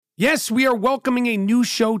Yes, we are welcoming a new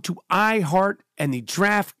show to iHeart and the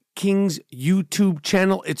DraftKings YouTube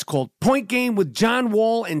channel. It's called Point Game with John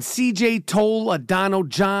Wall and CJ Toledano.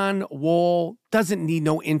 John Wall doesn't need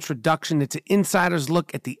no introduction. It's an insider's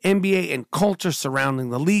look at the NBA and culture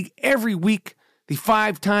surrounding the league. Every week, the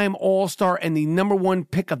five-time All-Star and the number one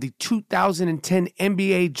pick of the 2010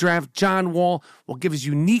 NBA Draft, John Wall, will give his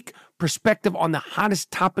unique perspective on the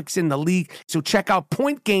hottest topics in the league. So check out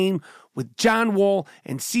Point Game with John Wall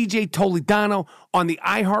and CJ Toledano on the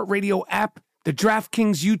iHeartRadio app, the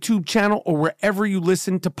DraftKings YouTube channel, or wherever you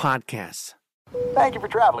listen to podcasts. Thank you for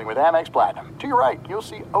traveling with Amex Platinum. To your right, you'll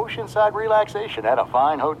see oceanside relaxation at a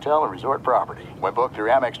fine hotel and resort property. When booked through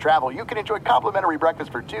Amex Travel, you can enjoy complimentary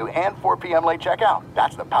breakfast for 2 and 4 p.m. late checkout.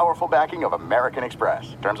 That's the powerful backing of American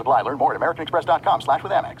Express. Terms apply. Learn more at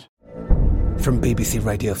americanexpress.com/withAmex. From BBC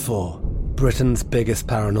Radio 4, Britain's biggest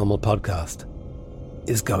paranormal podcast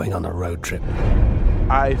is going on a road trip.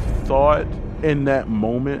 I thought in that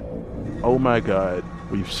moment, oh my God,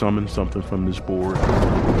 we've summoned something from this board.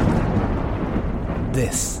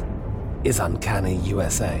 This is Uncanny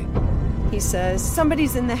USA. He says,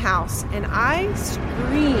 somebody's in the house, and I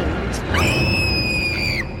screamed.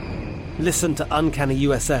 Listen to Uncanny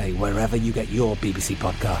USA wherever you get your BBC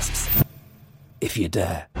podcasts, if you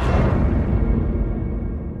dare.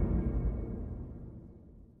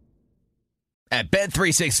 At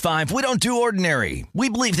Bet365, we don't do ordinary. We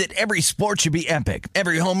believe that every sport should be epic.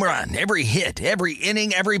 Every home run, every hit, every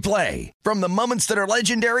inning, every play. From the moments that are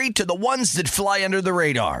legendary to the ones that fly under the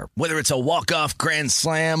radar. Whether it's a walk-off grand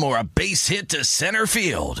slam or a base hit to center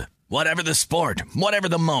field. Whatever the sport, whatever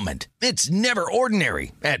the moment. It's never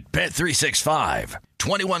ordinary at Bet365.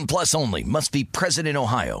 21 plus only. Must be present in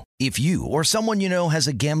Ohio. If you or someone you know has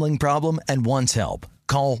a gambling problem and wants help,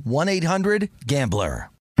 call 1-800-GAMBLER.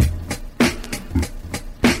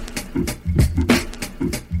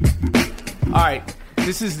 All right,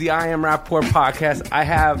 this is the I Am Rapport podcast. I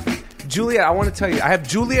have Juliette. I want to tell you, I have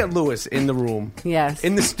Juliette Lewis in the room. Yes.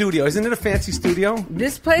 In the studio. Isn't it a fancy studio?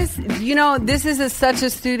 This place, this is such a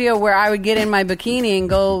studio where I would get in my bikini and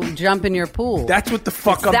go jump in your pool. That's what the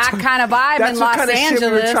fuck it's that kind of vibe in Los Angeles. That's what kind of shit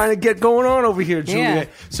we were trying to get going on over here, Juliette.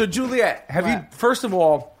 Yeah. So, Juliette, have you, first of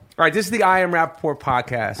all right, this is the I Am Rapport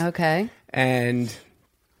podcast. Okay. And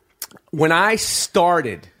when I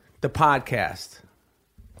started the podcast,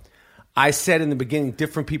 I said in the beginning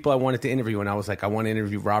different people I wanted to interview, and I was like, I want to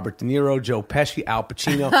interview Robert De Niro, Joe Pesci, Al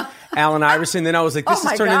Pacino, Allen Iverson. Then I was like, this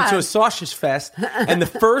has turned into a sausage fest. And the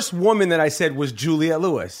first woman that I said was Juliette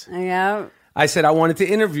Lewis. Yeah. I said I wanted to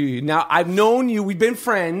interview you. Now, I've known you. We've been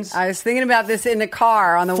friends. I was thinking about this in the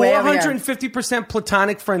car on the way over here. 450%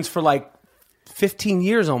 platonic friends for like 15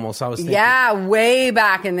 years almost, I was thinking. Yeah, way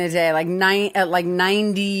back in the day, like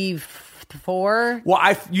 94.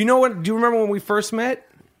 Well, you know what? Do you remember when we first met?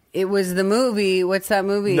 It was the movie. What's that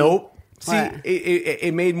movie? Nope. See,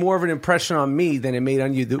 it made more of an impression on me than it made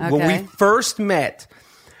on you. When we first met,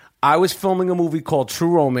 I was filming a movie called True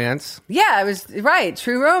Romance. Yeah, it was right.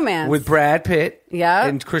 True Romance. With Brad Pitt. Yeah.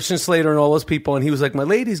 And Christian Slater and all those people. And he was like, my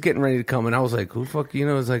lady's getting ready to come. And I was like, who the fuck, it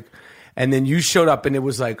was like, and then you showed up and it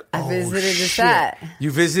was like, I visited the shit. set.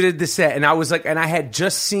 You visited the set. And I was like, and I had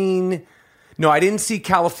just seen, no, I didn't see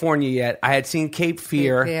California yet. I had seen Cape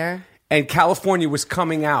Fear. And California was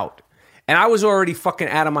coming out. And I was already fucking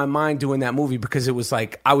out of my mind doing that movie because it was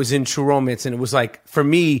like, I was in True Romance. And it was like, for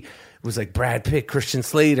me, it was like Brad Pitt, Christian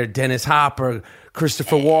Slater, Dennis Hopper,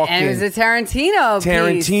 Christopher Walken. And it was a Tarantino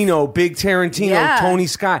piece. Big Tarantino, Tony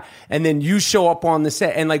Scott. And then you show up on the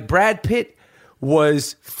set. And like Brad Pitt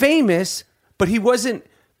was famous, but he wasn't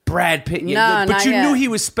Brad Pitt yet. But you knew he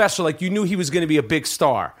was special. Like you knew he was going to be a big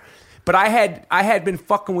star. But I had been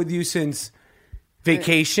fucking with you since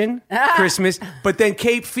Vacation, Christmas, but then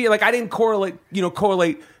Cape Fear. Like I didn't correlate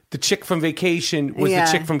the chick from Vacation was the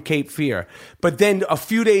chick from Cape Fear. But then a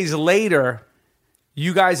few days later,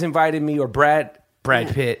 you guys invited me, or Brad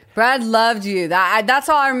Pitt. Brad loved you. That's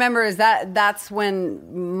all I remember is that's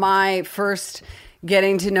when my first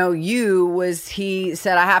getting to know you was he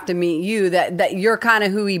said, I have to meet you, that you're kind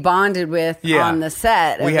of who he bonded with on the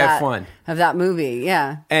set. We had fun. Of that movie,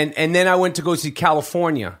 yeah. And then I went to go see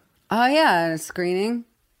California. Oh, yeah, a screening.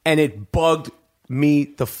 And it bugged me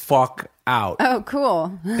the fuck out. Oh,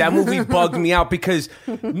 cool. That movie bugged me out because,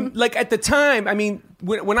 like, at the time, I mean,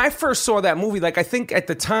 when I first saw that movie, like, I think at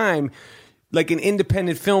the time, like, in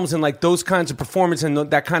independent films and, like, those kinds of performance and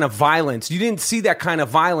that kind of violence, you didn't see that kind of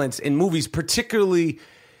violence in movies, particularly,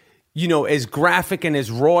 as graphic and as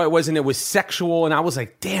raw it was, and it was sexual, and I was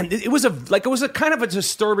like, damn, it was a kind of a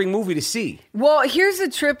disturbing movie to see. Well, here's the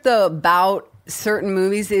trip, though, about certain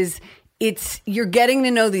movies is you're getting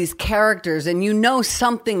to know these characters, and you know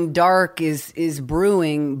something dark is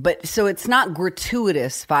brewing, but so it's not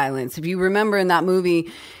gratuitous violence. If you remember in that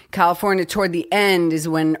movie, California, toward the end is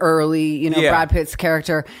when early, Brad Pitt's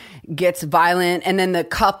character gets violent, and then the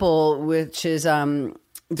couple, which is Duchovny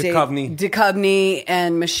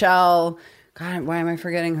and Michelle. God, why am I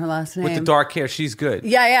forgetting her last name? With the dark hair, she's good.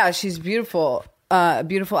 Yeah, she's beautiful, a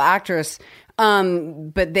beautiful actress.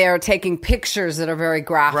 But they're taking pictures that are very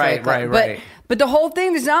graphic. Right. But the whole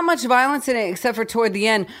thing, there's not much violence in it except for toward the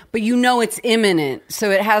end. But you know it's imminent,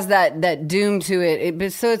 so it has that doom to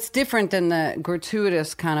it. So it's different than the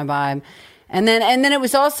gratuitous kind of vibe. And then it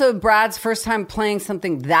was also Brad's first time playing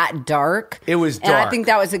something that dark. It was dark. And I think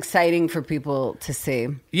that was exciting for people to see.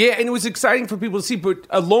 Yeah, and it was exciting for people to see. But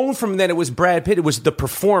alone from that, it was Brad Pitt. It was the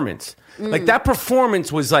performance. Like, that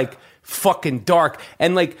performance was, like, fucking dark.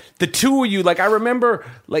 And, like, the two of you, like, I remember,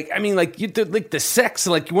 like, I mean, like, you did, like, the sex.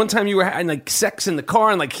 Like, one time you were having, like, sex in the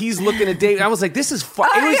car, and, like, he's looking at Dave. I was like, this is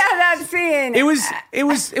that scene.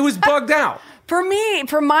 It was bugged out. For me,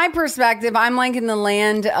 from my perspective, I'm like in the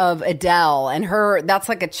land of Adele, and that's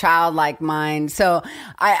like a childlike mind. So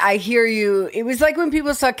I hear you. It was like when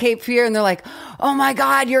people saw Cape Fear and they're like, oh my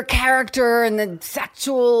God, your character and the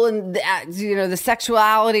sexual and the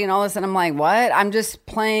sexuality and all this. And I'm like, what? I'm just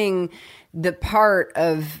playing the part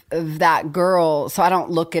of that girl. So I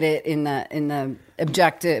don't look at it in the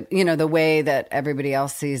objective, the way that everybody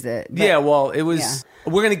else sees it. But, yeah, well, it was. Yeah.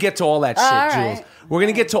 We're gonna get to all that shit, right. Jules. We're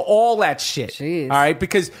gonna get to all that shit. Jeez. All right,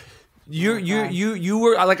 because you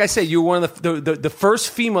were, like I said, you were one of the first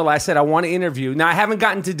female I said I want to interview. Now I haven't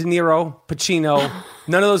gotten to De Niro, Pacino.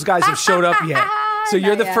 None of those guys have showed up yet. So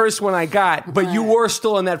you're the first one I got, but you were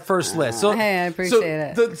still on that first list. So hey, I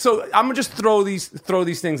appreciate it. So I'm gonna just throw these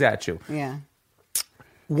things at you. Yeah.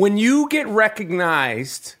 When you get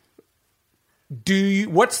recognized.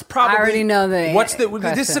 What's probably... I already know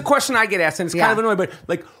this is a question I get asked, and it's kind of annoying, but,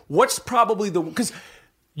 like, what's probably because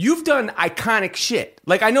you've done iconic shit.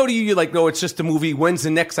 Like, I know to you're like, no, it's just a movie. When's the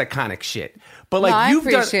next iconic shit? But, like, you've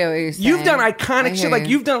done... What you're saying. You've done iconic shit. Like,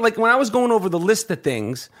 you've done... Like, when I was going over the list of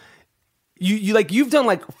things, you've done,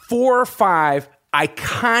 like, 4 or 5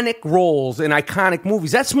 iconic roles in iconic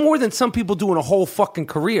movies. That's more than some people do in a whole fucking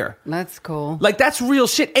career. That's cool. Like, that's real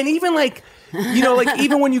shit. And even, like... like,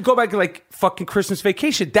 even when you go back to, like, fucking Christmas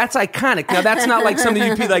Vacation, that's iconic. Now, that's not, like, something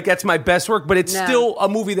you'd be like, that's my best work, but it's still a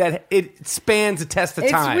movie that it spans the test of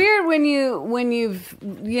time. It's weird when you've,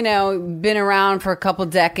 been around for a couple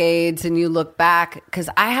decades and you look back, because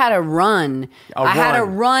I had a run. I had a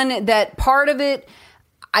run that part of it,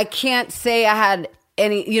 I can't say I had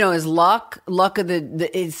any, is luck of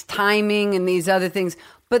is timing and these other things.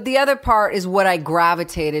 But the other part is what I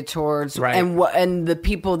gravitated towards, right. and the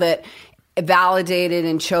people that validated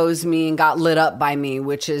and chose me and got lit up by me,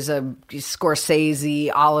 which is a Scorsese,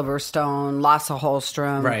 Oliver Stone, Lasse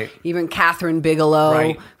Hallström, right. Even Catherine Bigelow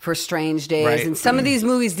right. for Strange Days. Right. And some of these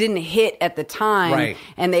movies didn't hit at the time, right.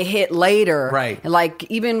 and they hit later. Right. Like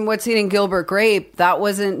even What's Eating Gilbert Grape, that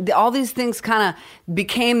wasn't, all these things kind of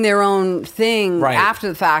became their own thing right. after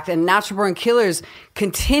the fact. And Natural Born Killers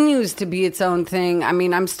continues to be its own thing. I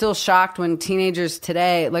mean, I'm still shocked when teenagers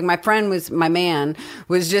today, like my man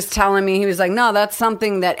was just telling me, he was like, no, that's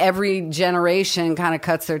something that every generation kind of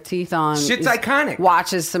cuts their teeth on. Shit's iconic.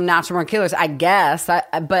 Watches some Natural Born Killers, I guess.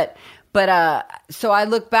 But so I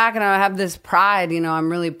look back and I have this pride, I'm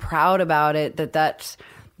really proud about it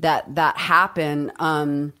that happened.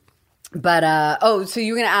 So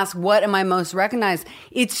you're going to ask, what am I most recognized?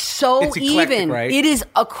 It's eclectic, even. Right? It is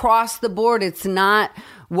across the board. It's not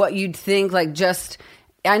what you'd think, like just...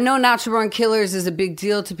 I know Natural Born Killers is a big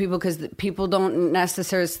deal to people because people don't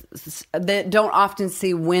often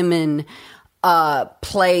see women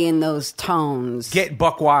play in those tones. Get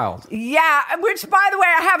buck wild. Yeah, which, by the way,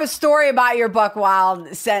 I have a story about your buck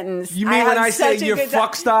wild sentence. You mean when I say your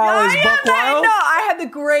fuck style is buck wild? No, I have the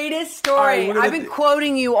greatest story. Right, I've been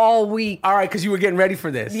quoting you all week. All right, because you were getting ready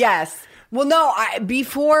for this. Yes. Well, no,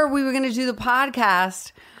 before we were going to do the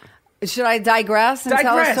podcast, should I digress and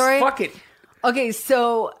tell a story? Fuck it. Okay,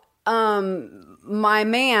 so my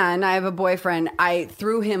man, I have a boyfriend, I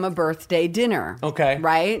threw him a birthday dinner. Okay.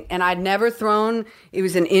 Right? And I'd never thrown, it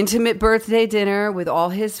was an intimate birthday dinner with all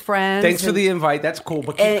his friends. Thanks for the invite. That's cool,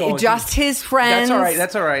 but keep going. Just his friends.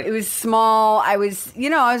 That's all right. It was small. I was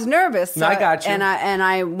nervous. No, I got you. And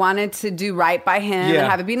I wanted to do right by him and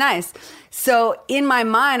have it be nice. So in my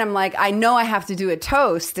mind, I'm like, I know I have to do a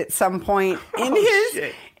toast at some point in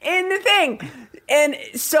the thing. And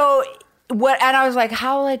so... And I was like,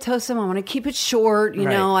 how will I toast him? I want to keep it short, you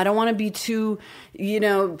know. I don't want to be too,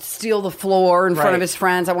 steal the floor in front of his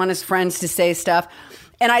friends. I want his friends to say stuff.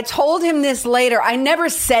 And I told him this later. I never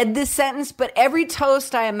said this sentence, but every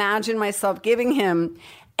toast I imagined myself giving him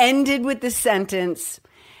ended with the sentence,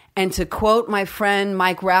 and to quote my friend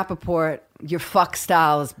Mike Rappaport, your fuck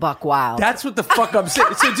style is buck wild. That's what the fuck I'm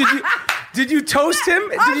saying. So did you toast him?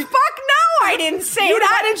 Fuck no, I didn't say that.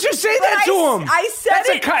 Why didn't you say that to him? I said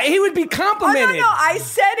it. He would be complimented. No, I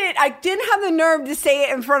said it. I didn't have the nerve to say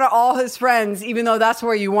it in front of all his friends, even though that's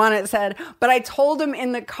where you want it said. But I told him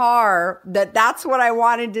in the car that that's what I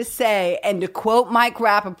wanted to say. And to quote Mike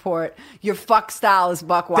Rappaport, your fuck style is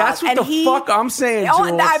buck wild. That's what fuck I'm saying,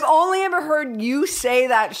 Jules. I've only ever heard you say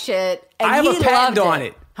that shit. And I have a patent on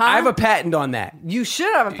it. Huh? I have a patent on that. You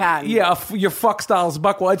should have a patent. Yeah, your fuck style is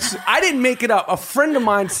buck wild. I didn't make it up. A friend of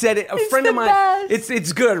mine said it.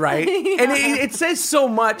 It's good, right? Yeah. And it says so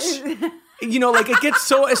much. Like it gets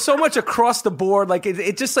so much across the board. Like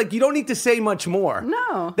it just like you don't need to say much more.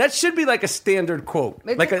 No, that should be like a standard quote,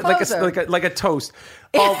 it's like a toast.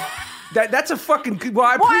 That's a fucking. Well,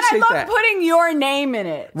 I appreciate that. I love putting your name in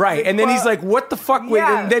it. Right, and then he's like, "What the fuck?" Wait,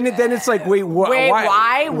 yeah. and then it's like, "Wait,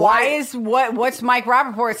 why? Why is what's Mike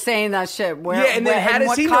Rappaport saying that shit?" And then how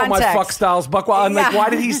does he know my fuck styles, Buckwell? I'm like, why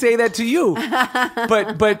did he say that to you?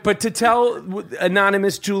 but to tell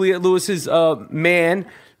anonymous Juliette Lewis's man.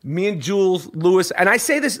 Me and Jules Lewis, and I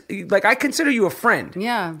say this, like, I consider you a friend.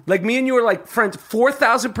 Yeah. Like, me and you are, like, friends,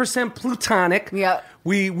 4,000% plutonic. Yeah.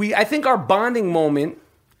 I think our bonding moment,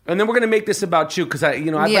 and then we're going to make this about you, because,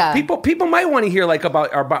 people might want to hear, like,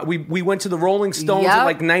 about we went to the Rolling Stones in,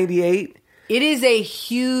 like, 98. It is a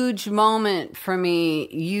huge moment for me.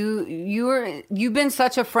 You've been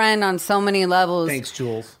such a friend on so many levels. Thanks,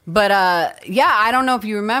 Jules. But I don't know if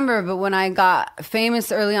you remember, but when I got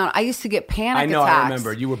famous early on, I used to get panic attacks. I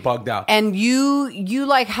remember. You were bugged out. And you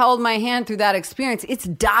like held my hand through that experience. It's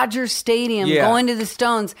Dodger Stadium, going to the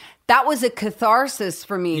Stones. That was a catharsis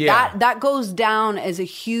for me. Yeah. That goes down as a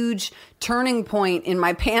huge turning point in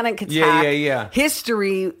my panic attack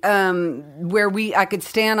history, where I could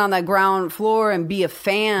stand on the ground floor and be a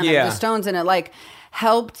fan of the Stones, and it like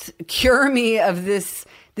helped cure me of this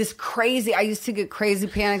crazy. I used to get crazy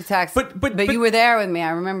panic attacks, but you were there with me.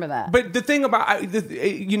 I remember that. But the thing about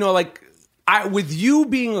with you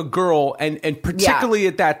being a girl, and particularly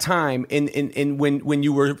at that time, and when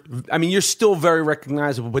you were, I mean, you're still very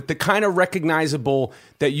recognizable, but the kind of recognizable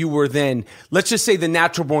that you were then, let's just say the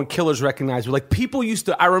Natural Born Killers recognizable. Like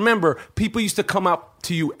I remember people used to come up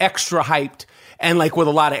to you extra hyped and like with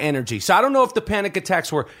a lot of energy. So I don't know if the panic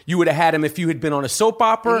attacks you would have had them if you had been on a soap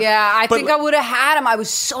opera. Yeah, I think I would have had them. I was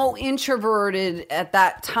so introverted at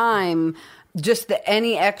that time. Just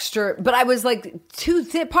any extra, but I was like two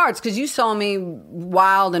parts because you saw me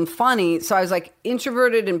wild and funny. So I was like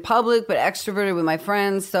introverted in public, but extroverted with my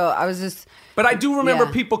friends. So I was just. But I do remember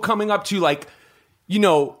people coming up to you like,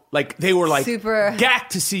 like they were like super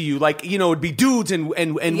gacked to see you. Like, it'd be dudes and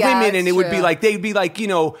women, and it would be like they'd be like,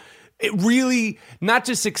 it really not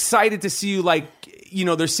just excited to see you like.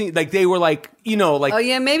 They're seeing like they were like, like. Oh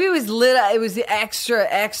yeah, maybe it was lit. It was extra.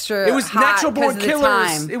 It was Natural Born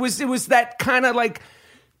Killers. It was that kind of like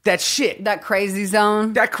that shit. That crazy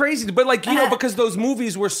zone. That crazy, but like because those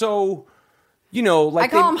movies were so, like I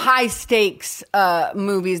call them high stakes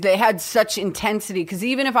movies. They had such intensity because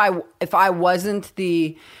even if I wasn't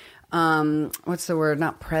the, what's the word?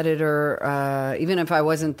 Not predator. Even if I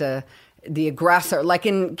wasn't the aggressor, like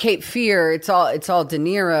in Cape Fear, it's all De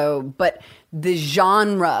Niro, but. The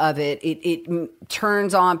genre of it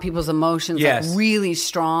turns on people's emotions like really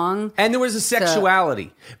strong. And there was a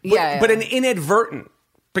sexuality. But an inadvertent.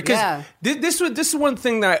 Because this is one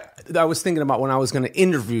thing that I was thinking about when I was going to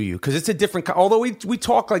interview you. Because it's a different... Although we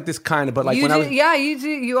talk like this kind of, but like you when do, I was... Yeah, you do.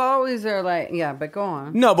 You always are like... Yeah, but go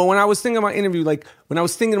on. No, but when I was thinking about interview, like when I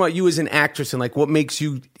was thinking about you as an actress and like what makes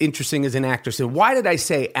you interesting as an actress, and why did I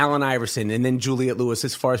say Allen Iverson and then Juliette Lewis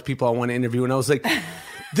as far as people I want to interview? And I was like...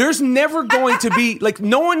 There's never going to be, like,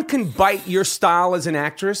 no one can bite your style as an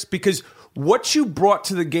actress because what you brought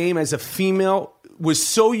to the game as a female was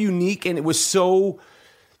so unique and it was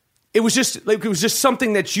just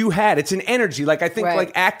something that you had. It's an energy. Like, I think,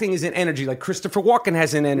 like, acting is an energy. Like, Christopher Walken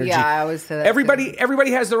has an energy. Yeah, I always say that.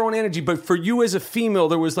 Everybody has their own energy, but for you as a female,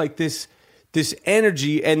 there was, like, this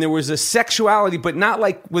energy and there was a sexuality, but not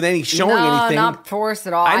like with any showing anything. No, not forced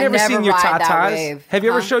at all. I never seen your tatas. Have you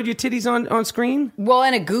ever showed your titties on screen? Well,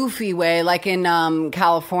 in a goofy way, like in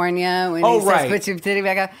California when he says put your titty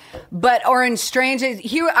back up. Or in Strange Days.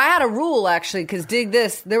 I had a rule actually, because dig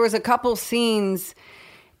this, there was a couple scenes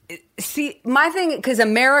See, my thing, because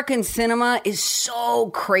American cinema is so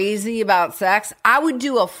crazy about sex, I would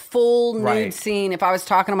do a full nude scene if I was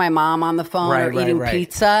talking to my mom on the phone or eating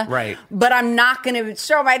pizza. Right. But I'm not going to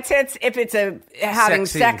show my tits if it's a having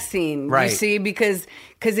sex scene. You see, because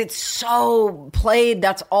it's so played.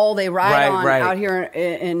 That's all they ride on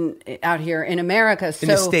out here in America.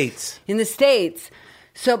 So, in the States.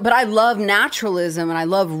 So, but I love naturalism and I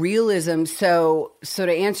love realism. So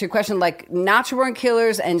to answer your question, like Natural Born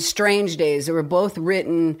Killers and Strange Days, they were both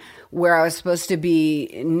written where I was supposed to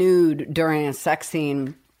be nude during a sex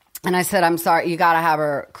scene. And I said, I'm sorry, you got to have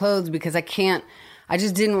her clothed because I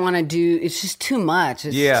just didn't want to do, it's just too much.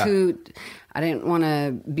 It's too, I didn't want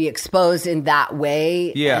to be exposed in that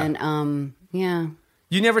way. Yeah. And,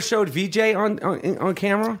 You never showed VJ on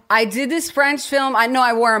camera? I did this French film. I know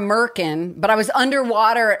I wore a merkin, but I was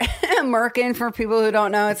underwater. A merkin, for people who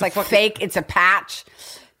don't know, it's like fake. It's a patch.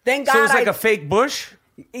 Thank God. So it's like a fake bush?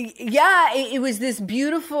 Yeah, it was this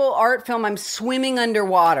beautiful art film. I'm swimming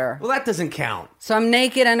underwater. Well, that doesn't count. So I'm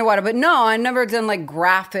naked underwater. But no, I've never done like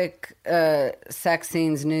graphic sex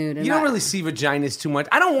scenes nude. You don't really see vaginas too much.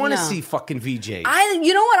 I don't want to see fucking VJs.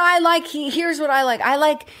 You know what I like? Here's what I like. I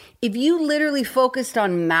like if you literally focused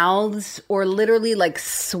on mouths or literally like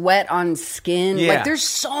sweat on skin. Yeah. Like there's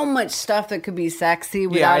so much stuff that could be sexy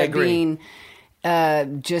without it being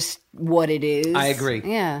just what it is. I agree.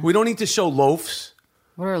 Yeah. We don't need to show loafs.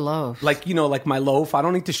 What are loaves? Like, like my loaf. I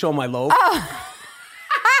don't need to show my loaf. Oh.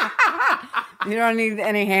 You don't need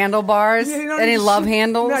any handlebars? Any love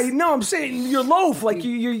handles? No, I'm saying your loaf, like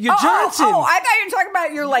your Johnson. Oh, I thought you were talking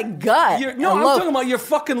about your like gut. I'm talking about your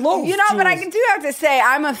fucking loaf. But I do have to say,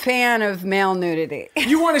 I'm a fan of male nudity.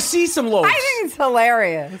 You want to see some loaves? I think it's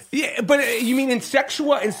hilarious. Yeah, but you mean in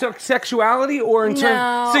sexuality or in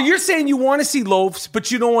terms? So you're saying you want to see loafs,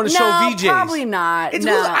 but you don't want to show VJs? No, probably not.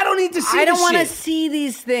 I don't need to see. I don't want to see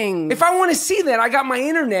these things. If I want to see that, I got my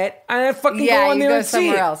internet, and I fucking go on there and see it.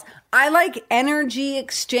 Somewhere else. I like energy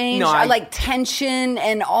exchange. I like tension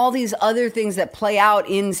and all these other things that play out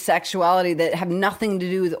in sexuality that have nothing to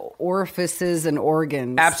do with orifices and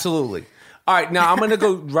organs. Absolutely. All right, now I'm going to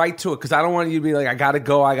go right to it because I don't want you to be like, I got to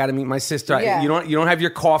go. I got to meet my sister. Yeah. You don't have your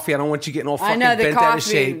coffee. I don't want you getting all fucking bent out of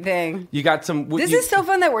shape. Thing. You got some. This is so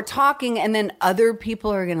fun that we're talking and then other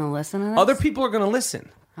people are going to listen to this. Other people are going to listen.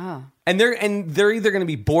 Oh. And they're either going to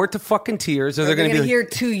be bored to fucking tears or they're going to hear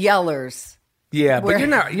two yellers. Yeah, but you're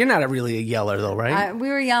not really a yeller though, right? We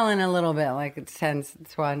were yelling a little bit, like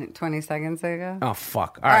 20 seconds ago. Oh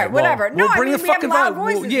fuck! All right, whatever. We'll bring the fucking loud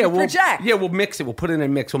voices. We'll project. We'll mix it. We'll put it in a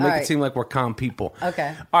mix. We'll make it seem like we're calm people.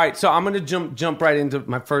 Okay. All right, so I'm gonna jump right into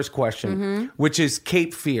my first question, which is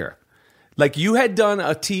Cape Fear. Like you had done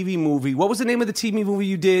a TV movie. What was the name of the TV movie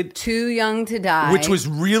you did? Too Young to Die. Which was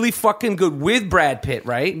really fucking good with Brad Pitt,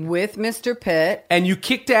 right? With Mr. Pitt. And you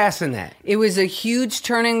kicked ass in that. It was a huge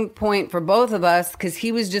turning point for both of us because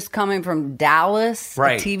he was just coming from Dallas, a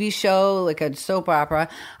TV show, like a soap opera.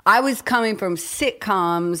 I was coming from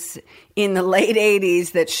sitcoms in the late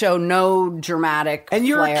 80s that show no dramatic And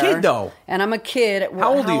you're flair. a kid, though. And I'm a kid.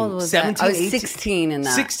 How old are you? Was 17, I was 18? 16 in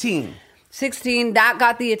that. 16. That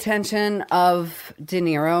got the attention of De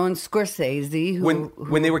Niro and Scorsese.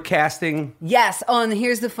 When they were casting? Yes. Oh, and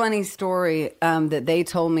here's the funny story that they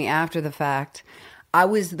told me after the fact. I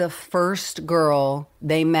was the first girl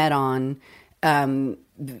they met on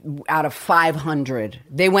out of 500.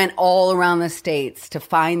 They went all around the States to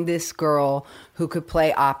find this girl who could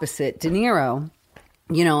play opposite De Niro.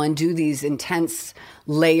 And do these intense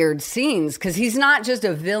layered scenes because he's not just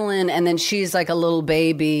a villain and then she's like a little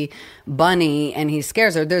baby bunny and he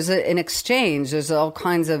scares her. There's an exchange. There's all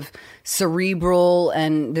kinds of cerebral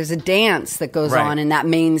and there's a dance that goes on in that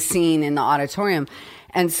main scene in the auditorium.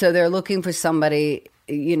 And so they're looking for somebody,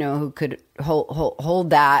 who could hold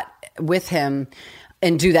that with him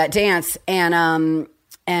and do that dance.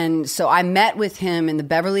 And so I met with him in the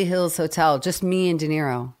Beverly Hills Hotel, just me and De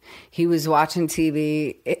Niro. He was watching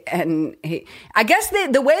TV, and I guess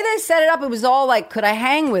the way they set it up, it was all like, could I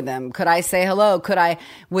hang with him? Could I say hello?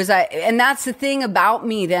 And that's the thing about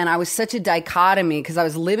me then. I was such a dichotomy because I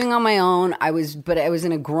was living on my own. But I was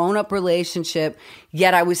in a grown-up relationship,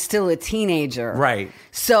 yet I was still a teenager. Right.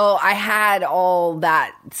 So I had all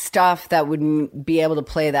that stuff that would be able to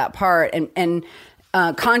play that part. And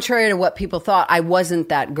contrary to what people thought, I wasn't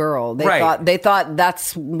that girl. They thought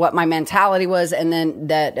that's what my mentality was, and then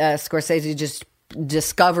that Scorsese just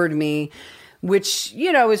discovered me, which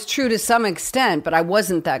is true to some extent. But I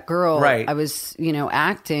wasn't that girl. Right. I was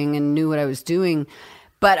acting and knew what I was doing.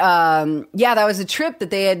 But that was a trip that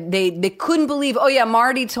they couldn't believe. Oh yeah,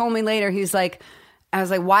 Marty told me later. He's like, I was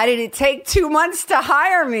like, why did it take 2 months to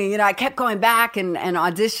hire me? I kept going back and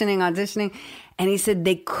auditioning. And he said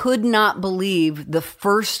they could not believe the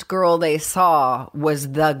first girl they saw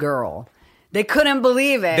was the girl. They couldn't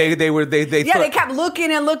believe it. They kept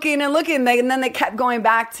looking and looking and looking. And then they kept going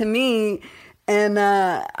back to me. And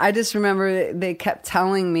I just remember they kept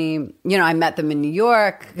telling me, I met them in New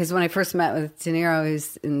York because when I first met with De Niro, he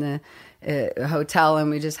was in the hotel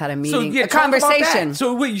and we just had a meeting, a conversation.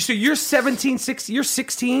 So wait, so you're 17, you're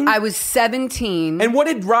 16? I was 17. And what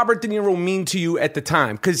did Robert De Niro mean to you at the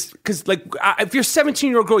time? Because like, if you're a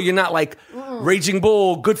 17-year-old girl, you're not like Raging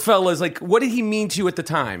Bull, Goodfellas. Like, what did he mean to you at the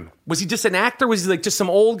time? Was he just an actor? Was he like just some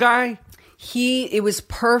old guy? It was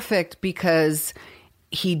perfect because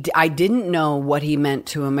I didn't know what he meant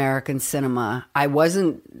to American cinema. I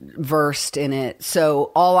wasn't versed in it.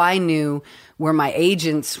 So all I knew were my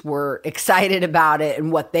agents were excited about it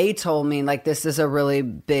and what they told me, like, this is a really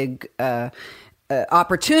big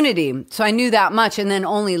opportunity. So I knew that much. And then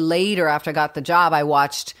only later after I got the job, I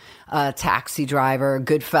watched Taxi Driver,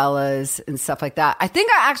 Goodfellas and stuff like that. I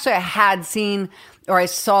think I had seen or I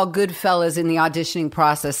saw Goodfellas in the auditioning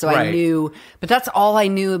process, so I knew. But that's all I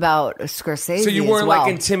knew about Scorsese. So you weren't like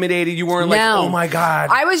intimidated. You weren't like, oh my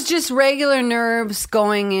God. I was just regular nerves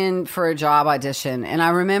going in for a job audition, and I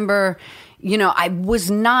remember, I was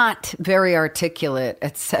not very articulate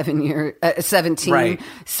at 17. Right.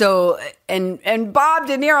 So, and Bob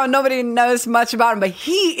De Niro, nobody knows much about him, but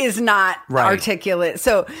he is not articulate.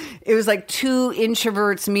 So it was like two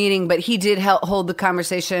introverts meeting, but he did hold the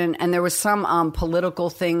conversation, and there was some political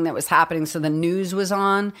thing that was happening. So the news was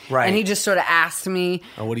on, and he just sort of asked me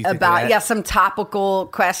what do you think about some topical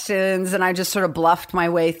questions, and I just sort of bluffed my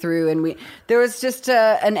way through, and there was just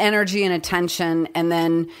an energy and a tension,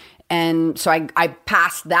 and so I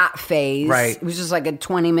passed that phase. Right. It was just like a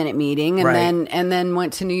 20-minute meeting, and then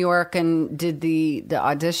went to New York and did the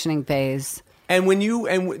auditioning phase.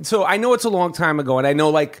 And so I know it's a long time ago, and I know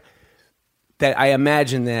like that. I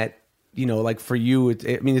imagine that like for you,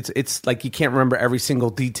 it's like you can't remember every single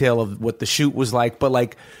detail of what the shoot was like, but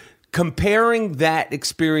like comparing that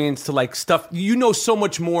experience to like stuff so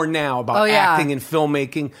much more now about acting and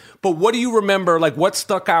filmmaking. But what do you remember? Like what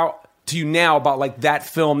stuck out to you now about like that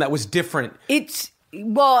film that was different? It's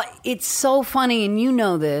so funny,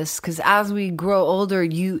 and this because as we grow older,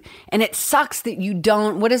 and it sucks that you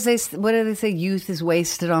don't. What do they say? Youth is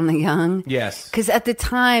wasted on the young. Yes. Because at the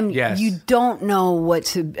time, you don't know what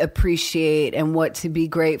to appreciate and what to be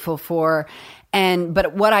grateful for.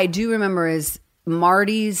 But what I do remember is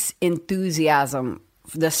Marty's enthusiasm.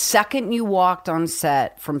 The second you walked on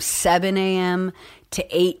set from 7 a.m. to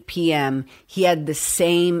 8 p.m., he had the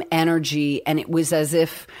same energy, and it was as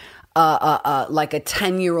if like a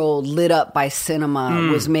 10-year-old lit up by cinema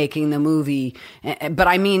was making the movie. But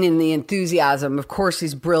I mean in the enthusiasm. Of course,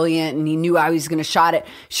 he's brilliant, and he knew how he was going to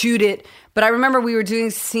shoot it. But I remember we were doing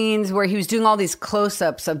scenes where he was doing all these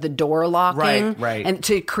close-ups of the door locking, and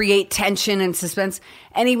to create tension and suspense.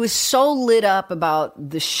 And he was so lit up about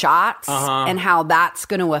the shots and how that's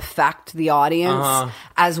going to affect the audience,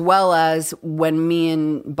 as well as when me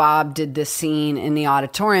and Bob did the scene in the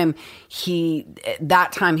auditorium.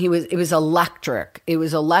 It was electric. It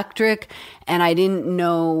was electric, and I didn't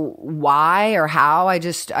know why or how. I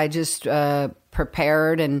just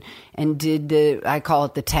prepared and did I call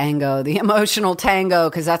it the tango, the emotional tango,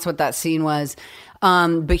 because that's what that scene was.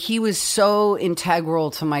 But he was so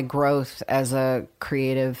integral to my growth as a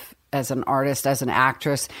creative, as an artist, as an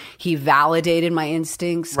actress. He validated my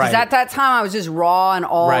instincts. Because at that time, I was just raw and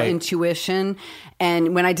all intuition.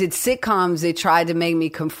 And when I did sitcoms, they tried to make me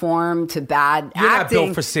conform to bad acting. You're not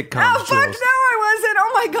built for sitcoms, Oh, fuck no, I wasn't.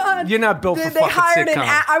 Oh, my God. You're not built for fucking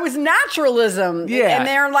sitcoms. I was naturalism. Yeah. And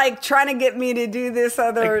they're like trying to get me to do this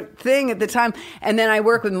other thing at the time. And then I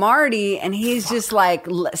work with Marty, and he's just like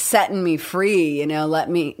setting me free,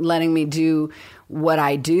 letting me do what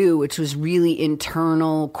I do, which was really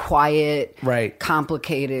internal, quiet,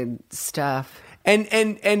 complicated stuff. And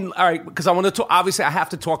all right, because I want to obviously I have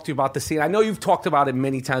to talk to you about the scene. I know you've talked about it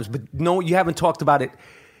many times, but no, you haven't talked about it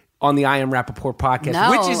on the I Am Rappaport podcast,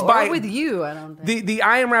 no, which is or with you. I don't think the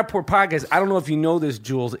I Am Rappaport podcast. I don't know if you know this,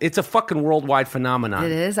 Jules. It's a fucking worldwide phenomenon.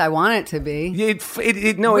 It is. I want it to be.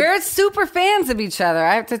 We're super fans of each other.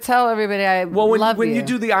 I have to tell everybody I love when you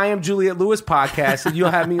do the I Am Juliette Lewis podcast, and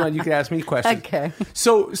you'll have me on. You can ask me questions. Okay.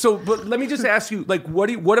 So, but let me just ask you, like,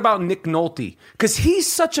 what about Nick Nolte? Because he's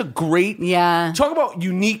such a great, talk about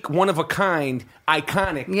unique, one of a kind,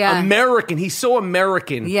 iconic, American. He's so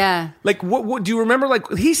American. Yeah. Like, what do you remember? Like,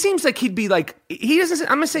 he seems like he'd be like, he doesn't.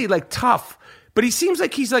 I'm gonna say like tough, but he seems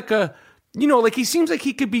like he's like a You know, like he seems like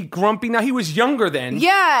he could be grumpy. Now he was younger then.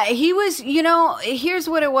 Yeah, he was, here's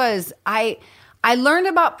what it was. I learned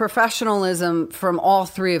about professionalism from all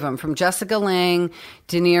three of them, from Jessica Lange,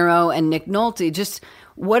 De Niro, and Nick Nolte. Just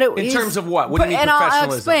what it is. In terms of what? What do you mean and professionalism?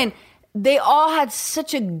 I'll explain. They all had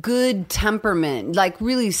such a good temperament, like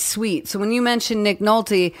really sweet. So when you mention Nick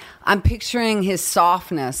Nolte, I'm picturing his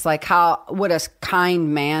softness, like what a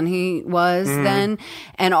kind man he was then.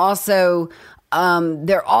 And also,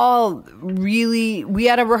 they're all really, we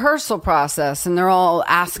had a rehearsal process and they're all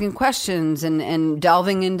asking questions and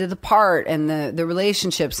delving into the part and the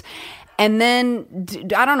relationships. And then,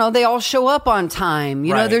 I don't know, they all show up on time.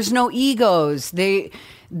 You know, there's no egos. They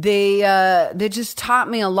just taught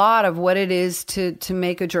me a lot of what it is to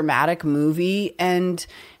make a dramatic movie and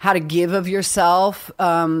how to give of yourself,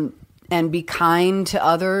 and be kind to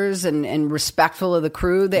others and respectful of the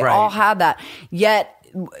crew. They all had that. Yet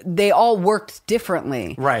they all worked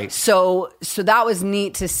differently. Right. So that was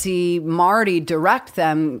neat to see Marty direct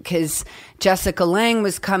them, because Jessica Lange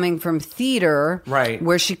was coming from theater, right,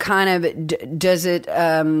 where she kind of does it.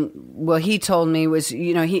 He told me was,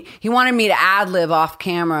 he wanted me to ad lib off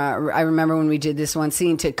camera. I remember when we did this one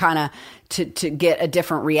scene to kind of to get a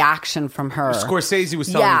different reaction from her. Scorsese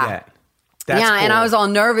was telling you that. That's cool. And I was all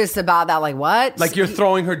nervous about that. Like, what? Like you're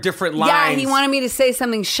throwing her different lines. Yeah, he wanted me to say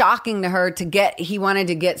something shocking to her he wanted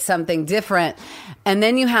to get something different. And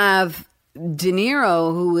then you have De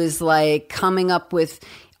Niro, who is like coming up with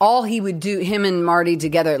all he would do, him and Marty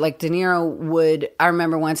together. Like De Niro I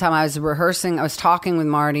remember one time I was talking with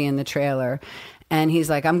Marty in the trailer. And he's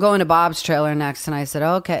like, I'm going to Bob's Trailer next. And I said,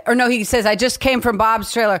 okay. Or no, he says, I just came from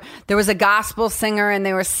Bob's Trailer. There was a gospel singer and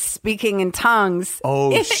they were speaking in tongues.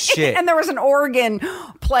 Oh, shit. And there was an organ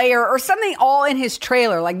player or something all in his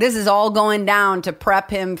trailer. Like, this is all going down to prep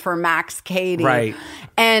him for Max Cady. Right.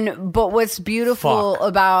 But what's beautiful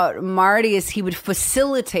about Marty is he would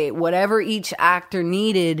facilitate whatever each actor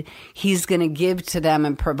needed. He's going to give to them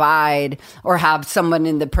and provide, or have someone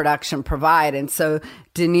in the production provide. And so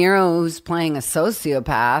De Niro, who's playing a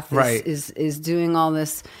sociopath, is doing all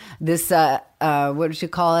this what did you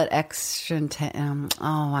call it?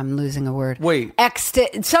 I'm losing a word. Wait.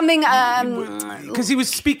 Something. Because he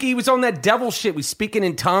was on that devil shit. He's speaking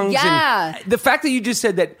in tongues. Yeah. And the fact that you just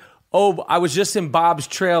said that, I was just in Bob's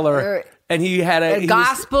Trailer and he had a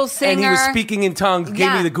gospel singer. And he was speaking in tongues,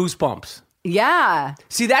 gave me the goosebumps. Yeah.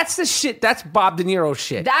 See, that's the shit. That's Bob De Niro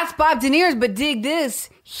shit. That's Bob De Niro's, but dig this.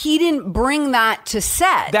 He didn't bring that to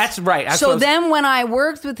set. That's right. Then when I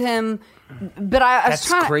worked with him, but I was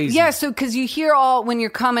trying crazy. Yeah, so because you hear when you're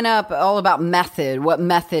coming up all about method, what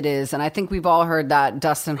method is, and I think we've all heard that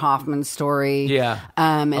Dustin Hoffman story. Yeah.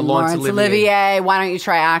 And Laurence Olivier. Why don't you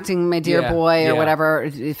try acting, my dear boy, or whatever.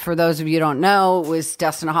 For those of you who don't know, it was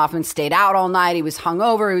Dustin Hoffman stayed out all night. He was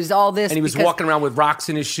hungover. He was all this. And he was walking around with rocks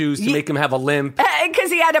in his shoes to make him have a limp. Because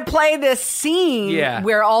he had to play this scene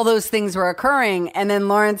where all those things were occurring. And then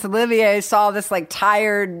Laurence Olivier saw this like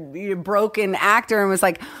tired, broken actor and was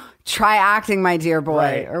like, try acting, my dear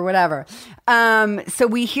boy, or whatever. So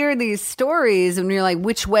we hear these stories and you're like,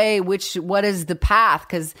 what is the path?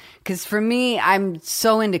 Because for me, I'm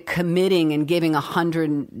so into committing and giving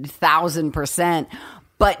 100,000%,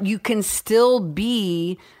 but you can still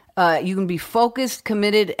be, you can be focused,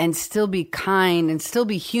 committed, and still be kind and still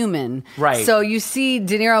be human. Right. So you see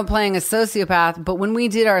De Niro playing a sociopath, but when we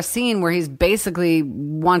did our scene where he's basically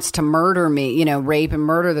wants to murder me, rape and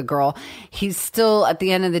murder the girl, he's still, at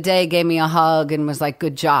the end of the day, gave me a hug and was like,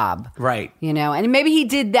 good job. Right. And maybe he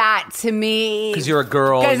did that to me. Because you're a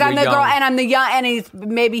girl. Because I'm the girl and I'm the young, and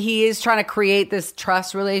maybe he is trying to create this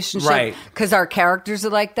trust relationship. Right. Because our characters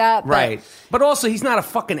are like that. Right. But also, he's not a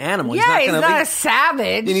fucking animal. Yeah, he's not a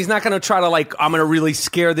savage. And he's not going to try to I'm going to really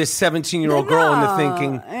scare this 17-year-old girl into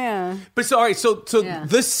thinking. Yeah. But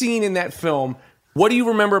this scene in that film, what do you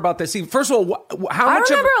remember about that scene? First of all, how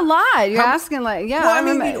much? I remember a lot. You're asking I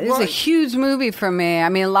remember. It's a huge movie for me. I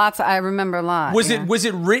mean, I remember a lot. Was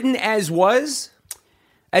it written as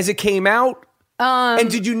it came out? And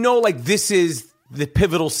did you know this is the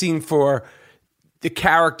pivotal scene for the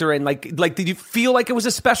character and did you feel like it was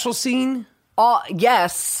a special scene?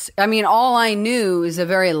 Yes. I mean, all I knew is a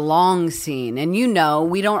very long scene. And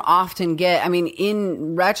we don't often get,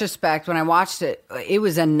 in retrospect, when I watched it, it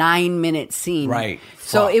was a 9-minute scene. Right.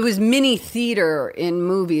 So it was mini theater in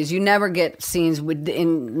movies. You never get scenes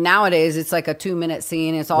nowadays it's like a 2-minute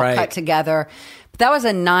scene. It's all cut together. But that was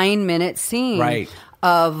a 9-minute scene. Right.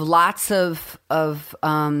 Of lots of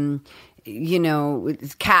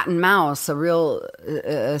cat and mouse, a real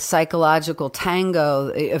psychological tango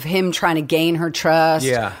of him trying to gain her trust,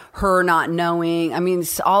 her not knowing. I mean,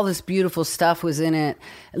 all this beautiful stuff was in it,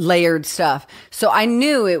 layered stuff. So I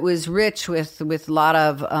knew it was rich with a lot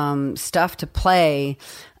of stuff to play.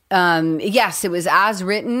 Yes, it was as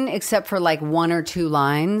written, except for like 1 or 2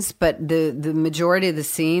 lines, but the majority of the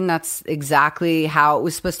scene, that's exactly how it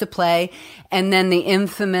was supposed to play. And then the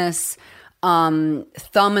infamous thumb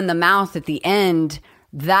in the mouth at the end,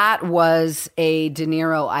 that was a De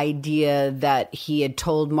Niro idea that he had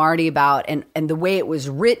told Marty about. And the way it was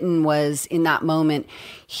written was, in that moment,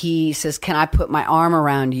 he says, "Can I put my arm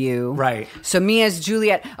around you?" Right. So me as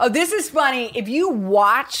Juliet. Oh, this is funny. If you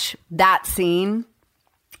watch that scene...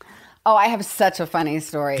 Oh, I have such a funny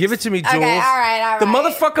story. Give it to me, Jules. Okay, all right. The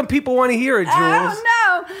motherfucking people want to hear it, Jules. I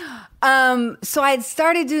don't know. So I had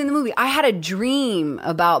started doing the movie. I had a dream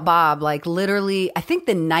about Bob, like literally, I think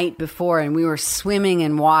the night before, and we were swimming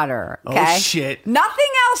in water. Okay? Oh, shit.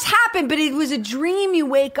 Nothing else happened, but it was a dream you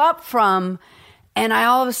wake up from, and I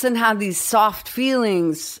all of a sudden have these soft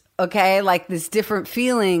feelings, okay, like this different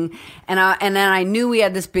feeling, and then I knew we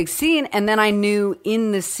had this big scene, and then I knew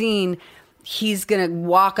in the scene... he's going to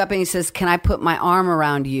walk up and he says, "Can I put my arm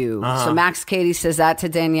around you?" So Max Cady says that to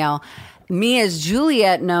Danielle. Me as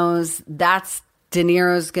Juliet knows that's De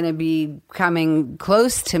Niro's going to be coming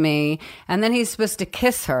close to me. And then he's supposed to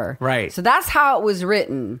kiss her. Right. So that's how it was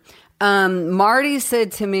written. Marty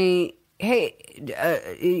said to me, "Hey,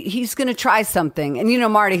 he's going to try something."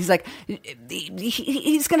 And Marty, he's like,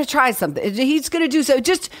 he's going to try something. He's going to do so.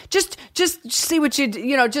 Just see what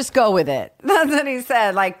just go with it. That's what he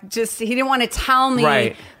said. Like, he didn't want to tell me,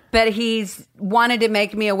 right. But he's wanted to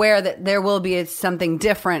make me aware that there will be something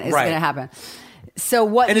different is going to happen. So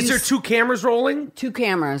what? And is there 2 cameras rolling? 2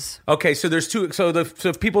 cameers. Okay, so there's 2. So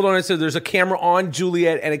if people don't understand, there's a camera on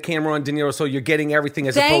Juliet and a camera on De Niro, so you're getting everything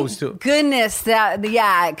as opposed to. Goodness,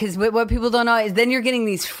 because what people don't know is then you're getting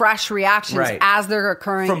these fresh reactions as they're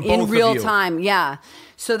occurring from in both real of you. time. Yeah.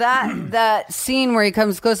 So that scene where he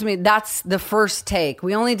comes close to me, that's the first take.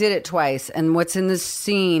 We only did it twice, and what's in this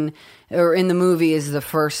scene or in the movie is the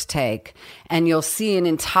first take. And you'll see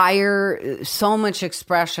so much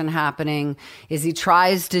expression happening as he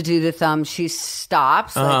tries to do the thumb. She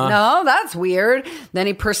stops. Like, no, that's weird. Then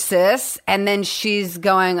he persists. And then she's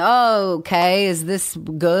going, "Oh, okay. Is this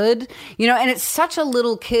good?" And it's such a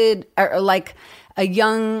little kid, or like a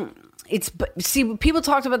young, people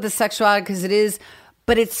talked about the sexuality because it is,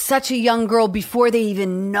 but it's such a young girl before they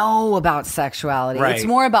even know about sexuality. Right. It's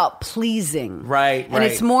more about pleasing. Right. And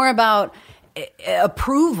it's more about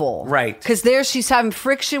approval. Right. Because she's having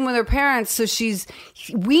friction with her parents. So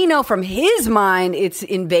we know from his mind it's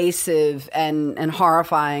invasive and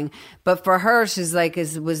horrifying. But for her, she's like,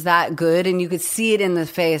 was that good? And you could see it in the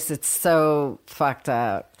face. It's so fucked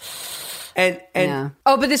up. And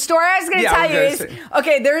Oh, but the story I was going to tell you is,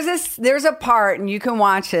 okay, there's a part, and you can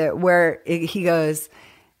watch it, where he goes,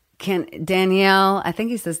 Danielle, I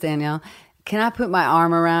think he says, "Danielle, can I put my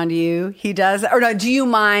arm around you?" He does. Or no, "Do you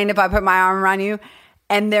mind if I put my arm around you?"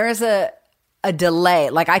 And there's a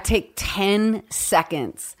delay. Like, I take 10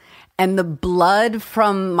 seconds, and the blood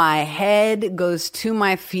from my head goes to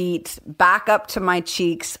my feet, back up to my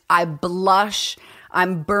cheeks. I blush.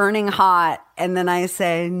 I'm burning hot. And then I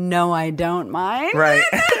say, "No, I don't mind." Right.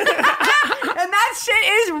 And that shit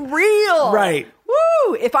is real. Right.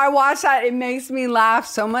 Woo! If I watch that, it makes me laugh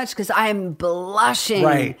so much because I'm blushing.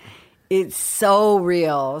 Right. It's so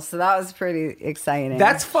real. So that was pretty exciting.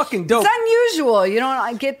 That's fucking dope. It's unusual. You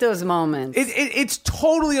don't get those moments. It's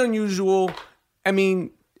totally unusual. I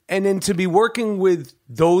mean, and then to be working with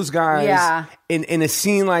those guys in a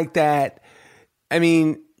scene like that, I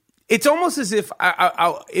mean, it's almost as if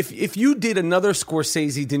if you did another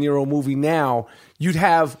Scorsese De Niro movie now, you'd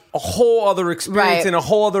have a whole other experience and a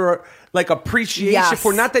whole other appreciation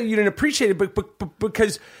for, not that you didn't appreciate it, but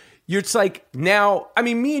because it's like now. I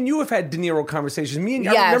mean, me and you have had De Niro conversations. I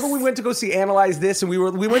remember we went to go see Analyze This, and we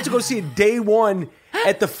went to go see it day one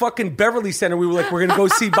at the fucking Beverly Center. We were like, we're gonna go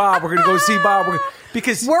see Bob. We're gonna go see Bob.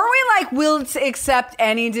 Because weren't we like, we'll accept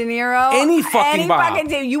any De Niro, any fucking Bob.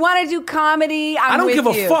 You want to do comedy? I don't give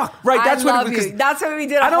a fuck. Right? That's what it was. That's what we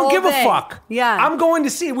did. I don't give a fuck. Yeah, I'm going to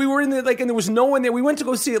see it. We were in the and there was no one there. We went to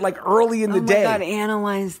go see it early in the day. Oh my God,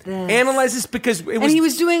 Analyze This because it was. And he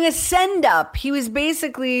was doing a send up. He was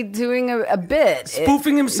basically doing a bit,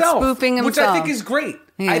 spoofing himself, which I think is great.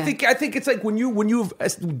 Yeah. I think it's like when you've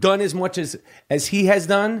done as much as he has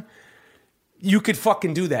done, You could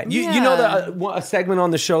fucking do that. You know a segment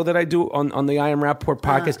on the show that I do on the I Am Rapport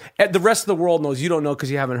podcast. The rest of the world knows. You don't know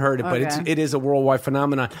because you haven't heard it, but it is a worldwide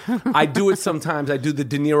phenomenon. I do it sometimes. I do the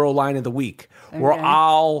De Niro line of the week, where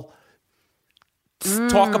I'll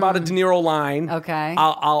talk about a De Niro line. Okay.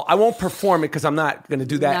 I won't perform it because I'm not going to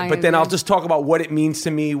do that. But then I'll just talk about what it means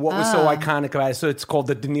to me, what was so iconic about it. So it's called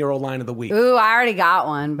the De Niro line of the week. Ooh, I already got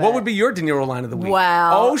one. But... What would be your De Niro line of the week?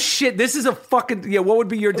 Well... Oh, shit. This is a fucking... Yeah, what would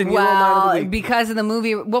be your De Niro line of the week? Because of the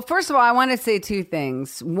movie... Well, first of all, I want to say two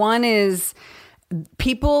things. One is...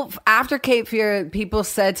 People... After Cape Fear, people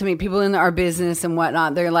said to me, people in our business and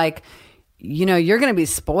whatnot, they're like, you know, you're going to be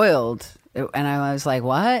spoiled. And I was like,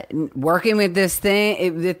 what? Working with this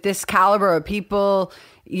thing, with this caliber of people,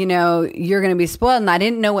 you know, you're going to be spoiled. And I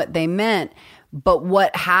didn't know what they meant. But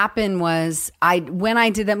what happened was when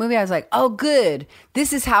I did that movie, I was like, oh, good.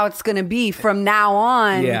 This is how it's going to be from now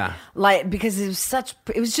on. Yeah. Like, because it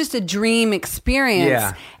was just a dream experience.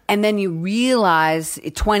 Yeah. And then you realize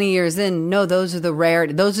 20 years in, no, those are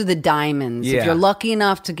the diamonds. Yeah. If you're lucky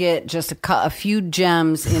enough to get just a few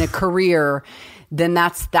gems in a career, then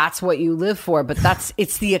that's what you live for. But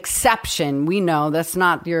it's the exception. We know that's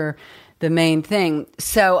not the main thing.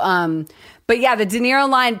 So, but yeah, the De Niro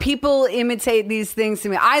line, people imitate these things to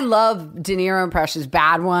me. I love De Niro impressions,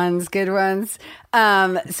 bad ones, good ones.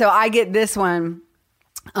 So I get this one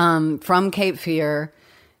from Cape Fear.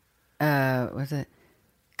 What's it?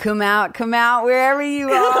 Come out, wherever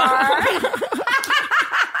you are.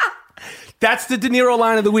 That's the De Niro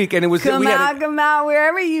line of the week, and it was come out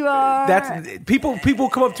wherever you are. That's people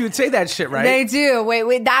come up to you and say that shit, right? They do.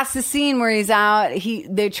 Wait. That's the scene where he's out. He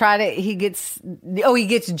gets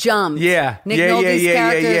jumped. Yeah, Nick Nolte's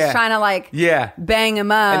character is trying to bang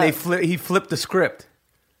him up, and he flipped the script,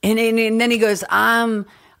 and then he goes, oh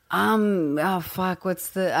fuck,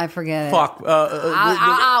 I forget it. Fuck.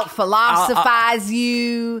 I'll philosophize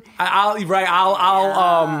you. I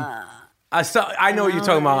know what you're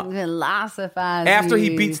talking about. Philosophize after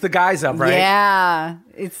you. He beats the guys up, right? Yeah,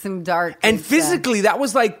 it's some dark. And physically, that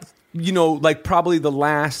was like, you know, like probably the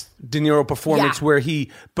last De Niro performance where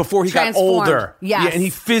before he got older. Yes. Yeah, and he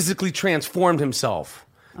physically transformed himself.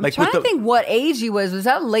 I'm trying to think what age he was. Was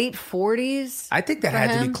that late 40s? I think that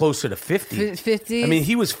had to be closer to 50. 50s? I mean,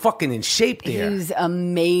 he was fucking in shape there. He was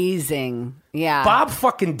amazing. Yeah. Bob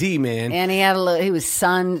fucking D, man. And he was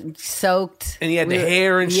sun-soaked. And he had the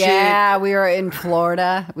hair and shit. Yeah, we were in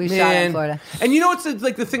Florida. We shot in Florida. And you know what's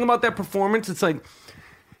like the thing about that performance? It's like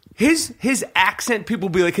his accent, people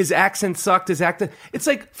be like, his accent sucked, his accent. It's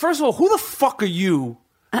like, first of all, who the fuck are you?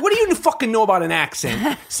 What do you fucking know about an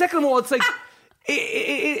accent? Second of all, it's like...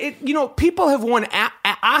 you know, people have won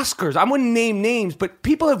Oscars. I wouldn't name names, but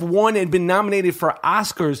people have won and been nominated for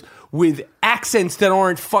Oscars with accents that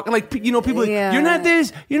aren't fucking like, you know, people you're not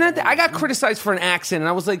this, you're not that. I got criticized for an accent, and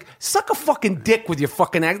I was like, suck a fucking dick with your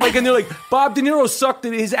fucking accent. Like, and they're like, Bob De Niro sucked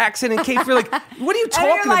at his accent in Cape Fear. Like, what are you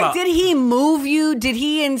talking about? Did he move you? Did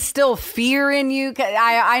he instill fear in you?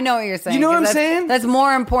 I know what you're saying. You know what I'm saying? That's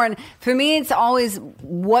more important. For me, it's always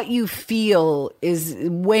what you feel is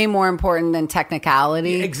way more important than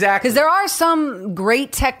technicality. Yeah, exactly. Because there are some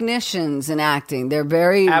great technicians in acting. They're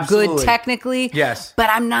very good technically. Yes. But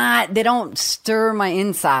they don't stir my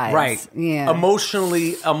insides. Right. Yeah.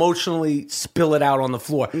 Emotionally spill it out on the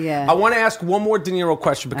floor. Yeah. I want to ask one more De Niro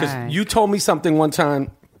question because you told me something one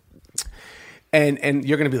time, and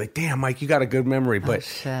you're gonna be like, damn, Mike, you got a good memory. But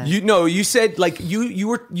you said like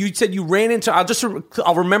you said you ran into.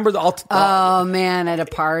 I'll remember man, at a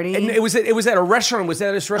party. And it was at a restaurant. It was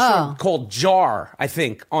at this restaurant called Jar, I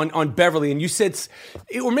think, on Beverly. And you said,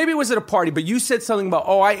 or maybe it was at a party, but you said something about,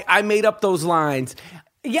 I made up those lines.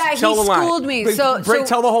 Yeah, he schooled me. So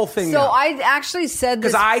tell the whole thing. So I actually said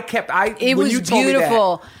this because it was you told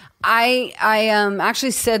beautiful. Me that, I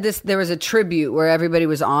actually said this. There was a tribute where everybody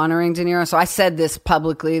was honoring De Niro. So I said this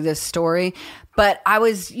publicly, this story. But I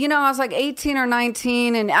was like 18 or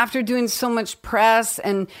 19, and after doing so much press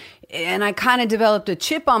and I kind of developed a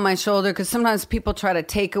chip on my shoulder because sometimes people try to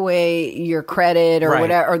take away your credit or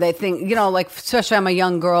whatever, or they think, like, especially I'm a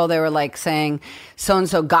young girl, they were like saying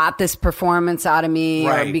so-and-so got this performance out of me,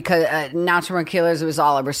 or because Natural Born Killers, it was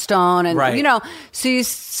Oliver Stone. And, so you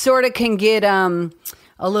sort of can get a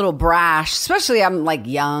little brash, especially I'm like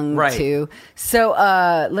young too. So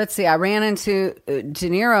let's see, I ran into De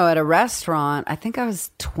Niro at a restaurant. I think I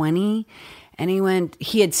was 20, and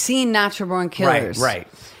he had seen Natural Born Killers. Right.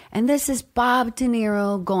 And this is Bob De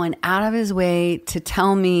Niro going out of his way to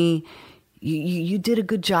tell me, you did a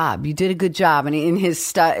good job. You did a good job. And in his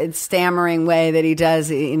stammering way that he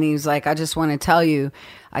does, and he was like, I just want to tell you,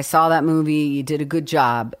 I saw that movie. You did a good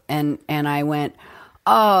job. And I went,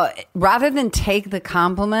 rather than take the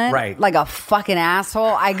compliment Right. like a fucking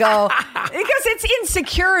asshole, I go, because it's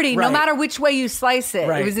insecurity, no Right. matter which way you slice it.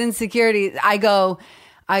 Right. It was insecurity. I go,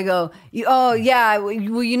 oh yeah,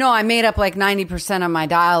 well, you know, I made up like 90% of my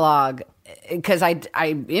dialogue because I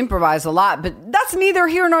improvise a lot, but that's neither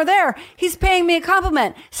here nor there. He's paying me a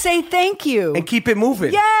compliment. Say thank you. And keep it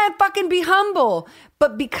moving. Yeah, fucking be humble.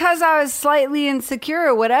 But because I was slightly insecure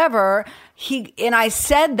or whatever, I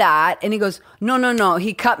said that, and he goes, no.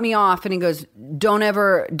 He cut me off, and he goes, don't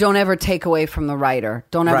ever take away from the writer.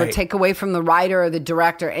 Don't ever Right. take away from the writer or the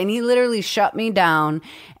director. And he literally shut me down.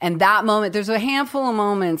 And that moment, there's a handful of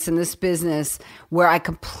moments in this business where I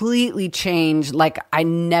completely changed. Like, I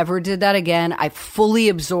never did that again. I fully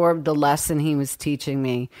absorbed the lesson he was teaching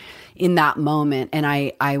me in that moment. And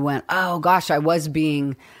I went, oh gosh, I was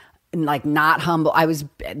being like not humble.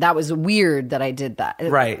 That was weird that I did that.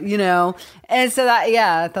 Right. You know? And so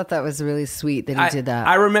I thought that was really sweet that he did that.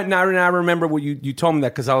 I remember what you told me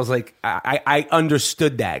that, because I was like, I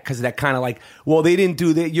understood that, because that kind of like, well, they didn't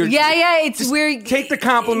do that. It's just weird. Take the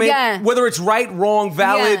compliment, whether it's right, wrong,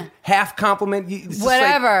 valid, half compliment, it's just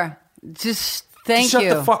whatever. Just thank shut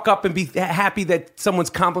you. the fuck up and be happy that someone's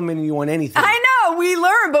complimenting you on anything. I know we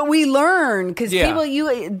learn because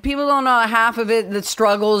people don't know half of it, the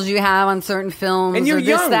struggles you have on certain films, and you're or this,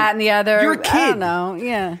 young. that, and the other. You're a kid. I don't know.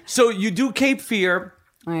 Yeah. So you do Cape Fear.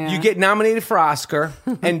 Yeah. You get nominated for Oscar,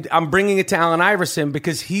 and I'm bringing it to Allen Iverson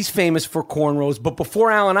because he's famous for cornrows. But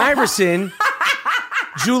before Allen Iverson,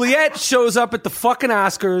 Juliet shows up at the fucking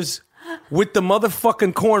Oscars with the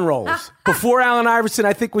motherfucking cornrows. Before Allen Iverson,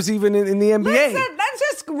 I think, was even in the NBA. Let's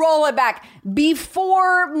just roll it back.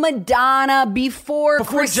 Before Madonna, before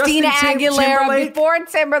Christina Justin Aguilera, Timberlake? before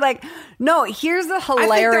Timberlake. No, here's the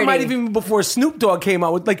hilarity. I think that might have even been before Snoop Dogg came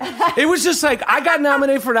out with, like, it was just like, I got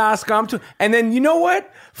nominated for the Oscar, and then, you know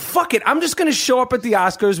what? Fuck it, I'm just going to show up at the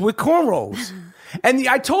Oscars with cornrows. And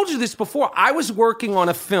I told you this before. I was working on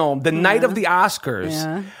a film the night of the Oscars.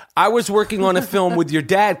 Yeah. I was working on a film with your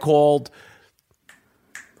dad called,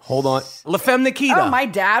 hold on, La Femme Nikita. Oh, my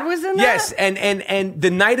dad was in that? Yes, and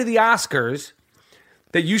the night of the Oscars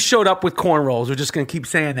that you showed up with cornrows, we're just going to keep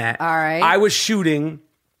saying that. All right. I was shooting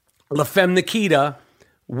La Femme Nikita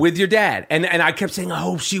with your dad. And I kept saying, I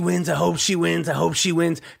hope she wins, I hope she wins, I hope she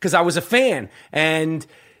wins, because I was a fan. And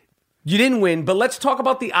you didn't win, but let's talk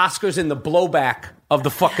about the Oscars and the blowback of the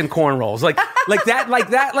fucking cornrows. Like that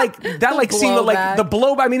seemed like the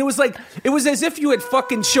blowback. I mean, it was as if you had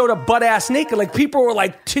fucking showed up butt ass naked. Like, people were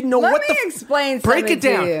like, didn't know what the. Let me explain break something it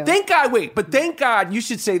down. to you. Thank God, you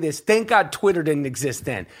should say this. Thank God Twitter didn't exist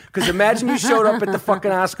then. Because imagine you showed up at the fucking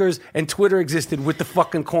Oscars and Twitter existed with the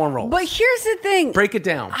fucking cornrows. But here's the thing. Break it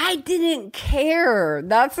down. I didn't care.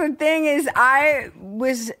 That's the thing, is I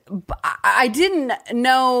didn't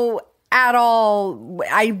know at all.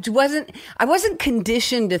 I wasn't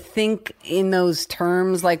conditioned to think in those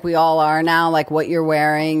terms like we all are now, like what you're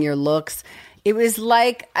wearing, your looks. It was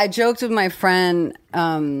like, I joked with my friend,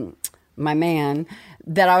 my man,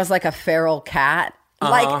 that I was like a feral cat.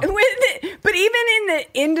 Like, but even in the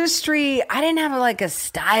industry, I didn't have like a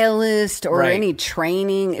stylist or any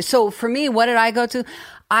training. So for me, what did I go to?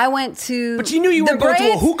 I went to. But you knew you were going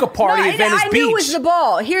to a hookah party at Venice Beach. I knew it was the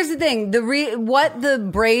ball. Here's the thing: what the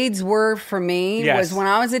braids were for me was when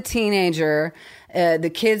I was a teenager.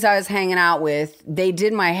 The kids I was hanging out with, they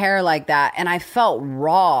did my hair like that, and I felt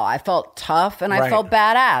raw. I felt tough, and I felt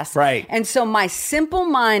badass. Right. And so my simple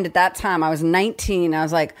mind at that time, I was 19. I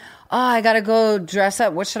was like, oh, I got to go dress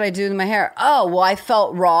up. What should I do to my hair? Oh, well, I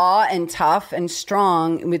felt raw and tough and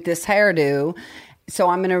strong with this hairdo. So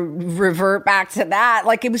I'm going to revert back to that.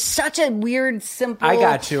 Like, it was such a weird, simple I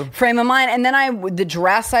got you. frame of mind. And then the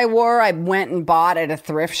dress I wore, I went and bought at a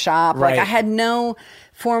thrift shop. Right. Like, I had no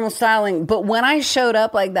formal styling. But when I showed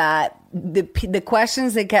up like that, the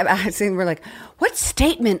questions they kept asking were like, what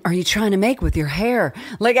statement are you trying to make with your hair?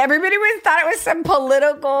 Like, everybody thought it was some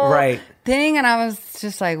political thing. And I was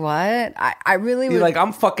just like, what? I really was. You're like,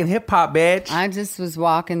 I'm fucking hip hop, bitch. I just was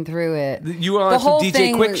walking through it. You were on some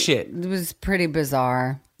DJ Quick shit. It was pretty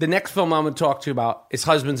bizarre. The next film I'm going to talk to you about is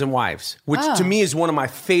Husbands and Wives, which to me is one of my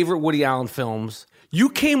favorite Woody Allen films. You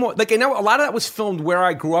came, like, I know a lot of that was filmed where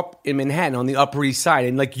I grew up in Manhattan on the Upper East Side.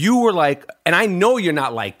 And, like, you were like, and I know you're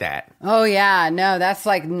not like that. Oh, yeah. No, that's,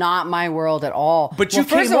 like, not my world at all. But you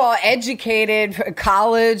first of all, educated,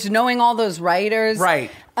 college, knowing all those writers. Right.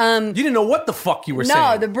 You didn't know what the fuck you were saying.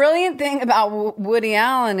 No, the brilliant thing about Woody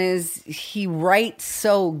Allen is he writes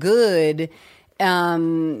so good,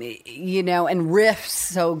 you know, and riffs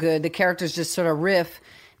so good. The characters just sort of riff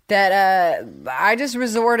that I just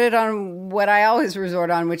resorted on what I always resort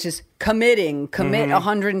on, which is commit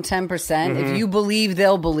 110%. If you believe,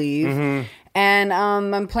 they'll believe. And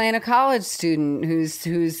I'm playing a college student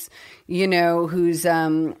who's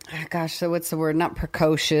gosh, so what's the word? Not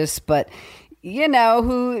precocious, but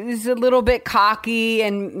who is a little bit cocky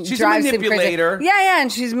and she's drives a manipulator. him crazy. Yeah,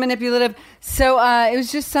 and she's manipulative. So it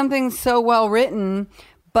was just something so well written.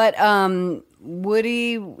 But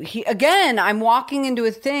Woody, I'm walking into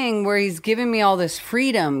a thing where he's giving me all this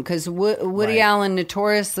freedom because Woody Allen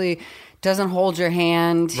notoriously doesn't hold your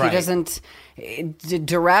hand. Right. He doesn't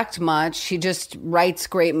direct much. He just writes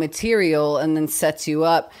great material and then sets you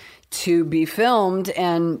up to be filmed.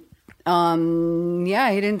 And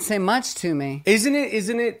he didn't say much to me. Isn't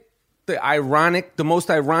it the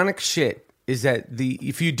most ironic shit is that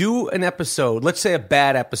if you do an episode, let's say a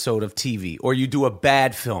bad episode of TV, or you do a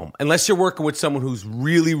bad film, unless you're working with someone who's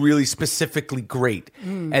really, really specifically great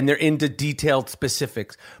and they're into detailed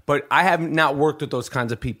specifics. But I have not worked with those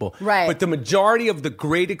kinds of people. Right. But the majority of the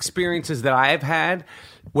great experiences that I have had,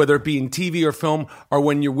 whether it be in TV or film, are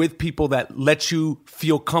when you're with people that let you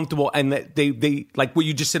feel comfortable and that they like what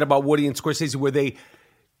you just said about Woody and Scorsese, where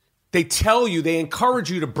they tell you, they encourage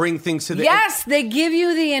you to bring things to the... Yes, they give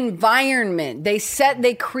you the environment. They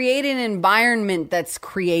create an environment that's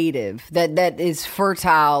creative, that is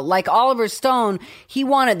fertile. Like Oliver Stone, he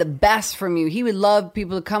wanted the best from you. He would love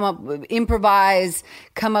people to improvise,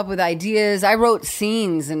 come up with ideas. I wrote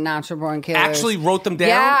scenes in Natural Born Killers. Actually wrote them down?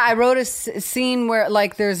 Yeah, I wrote a scene where,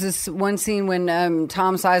 like, there's this one scene when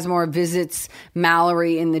Tom Sizemore visits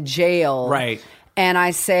Mallory in the jail. Right. And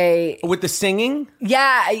I say... With the singing?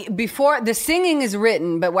 Yeah, before... The singing is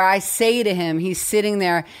written, but where I say to him, he's sitting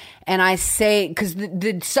there, and I say... Because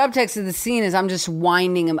the subtext of the scene is I'm just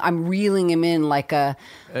winding him, I'm reeling him in like a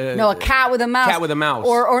cat with a mouse. Cat with a mouse.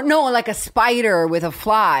 Or like a spider with a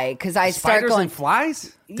fly, because I start going...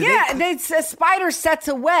 Spiders and flies? A spider sets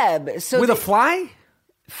a web. So with a fly?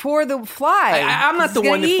 For the fly. I'm not the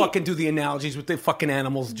one to fucking do the analogies with the fucking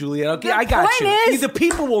animals, Juliet. Okay, I got you. The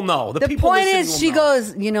people will know. The people point is, she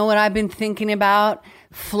goes, you know what I've been thinking about?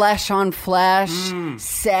 Flesh on flesh,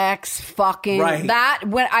 sex, fucking. Right. That,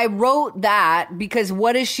 when I wrote that, because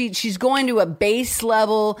what is she's going to a base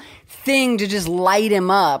level thing to just light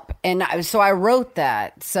him up. And so I wrote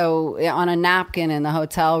that. So on a napkin in the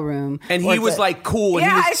hotel room. And he was like, cool.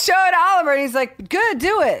 And I showed Oliver and he's like, good,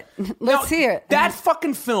 do it. Let's hear it. That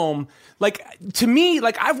fucking film, like, to me,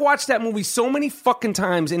 like, I've watched that movie so many fucking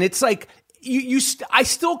times, and it's like, I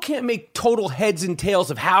still can't make total heads and tails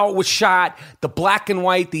of how it was shot, the black and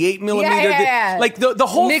white, the 8mm, like the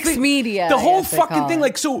whole mixed thing, media, the whole fucking thing.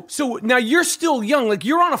 Like, so now you're still young, like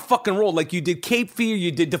you're on a fucking roll. Like you did Cape Fear,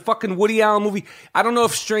 you did the fucking Woody Allen movie. I don't know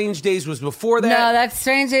if Strange Days was before that. No, that's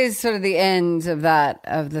Strange Days is sort of the end of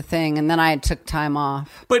the thing, and then I took time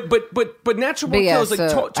off. But Natural Born Killers,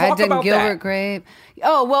 like talk I did about Gilbert that. Grape.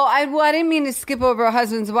 Oh, well, I didn't mean to skip over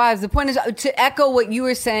Husbands and Wives. The point is to echo what you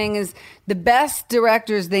were saying is the best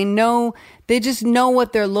directors, they just know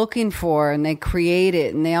what they're looking for and they create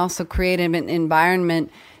it. And they also create an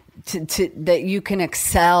environment to that you can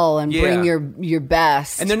excel and bring your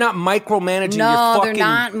best. And they're not micromanaging your fucking,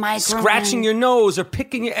 they're not scratching your nose or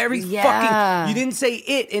picking your every fucking, you didn't say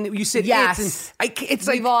it and you said yes. It's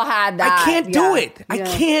We've like, all had that. I can't do it. Yeah. I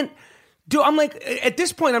can't do, I'm like, at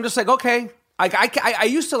this point, I'm just like, okay. I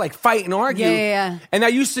used to like fight and argue, and I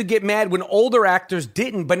used to get mad when older actors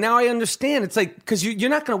didn't. But now I understand. It's like because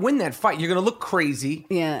you're not going to win that fight. You're going to look crazy.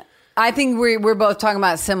 Yeah, I think we're both talking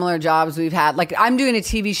about similar jobs we've had. Like I'm doing a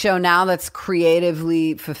TV show now that's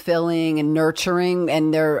creatively fulfilling and nurturing,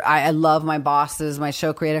 and I love my bosses, my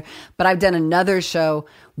show creator. But I've done another show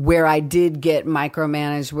where I did get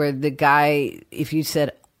micromanaged, where the guy, if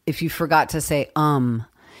you forgot to say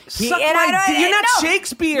you're not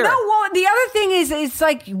Shakespeare. No, well, the other thing is, it's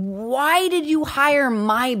like, why did you hire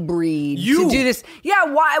my breed to do this?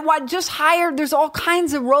 Yeah, why just hire? There's all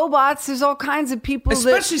kinds of robots. There's all kinds of people.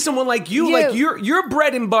 Especially someone like you. Like you're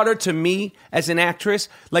bread and butter to me as an actress.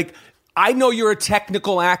 Like I know you're a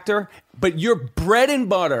technical actor, but your bread and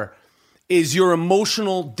butter is your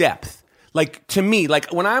emotional depth. Like to me,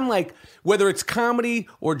 like when I'm like, whether it's comedy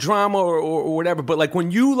or drama or whatever, but like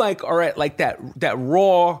when you like are at like that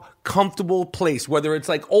raw, comfortable place, whether it's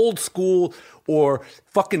like old school or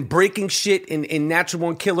fucking breaking shit in Natural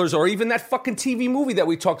Born Killers or even that fucking TV movie that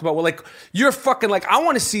we talked about, where like you're fucking like, I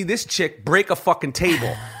want to see this chick break a fucking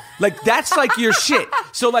table. Like that's like your shit.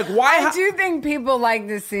 So like why? I do think people like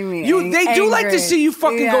to see me. They do like to see you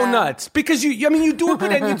fucking go nuts because you do it,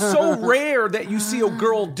 but then it's so rare that you see a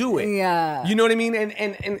girl do it. Yeah, you know what I mean.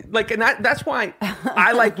 And that's why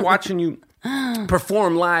I liked watching you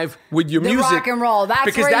perform live with your music. The rock and roll. That's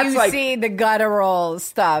because where that's you see the guttural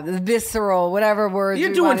stuff, the visceral, whatever words you're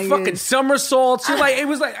you doing wanna fucking use. somersaults. You're like, it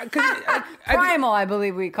was like, Primal, I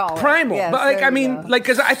believe we call it. Primal. Yes, but like, there I you mean, go. like,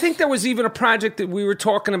 because I think there was even a project that we were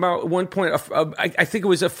talking about at one point. I think it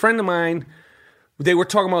was a friend of mine. They were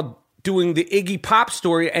talking about doing the Iggy Pop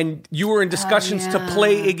story, and you were in discussions to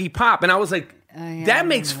play Iggy Pop. And I was like, that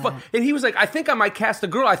makes fun. And he was like, I think I might cast a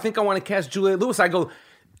girl. I think I want to cast Juliette Lewis. I go,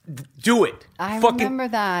 do it. I Fucking, remember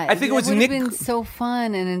that. I think it was would Nick. have been so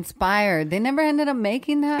fun and inspired. They never ended up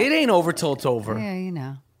making that. It ain't over till it's over. Yeah, you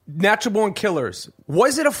know. Natural Born Killers.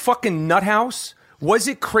 Was it a fucking nut house? Was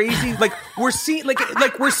it crazy? Like we're seeing,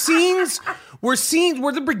 like we're scenes. Were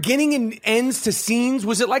the beginning and ends to scenes?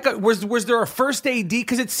 Was it like was there a first AD?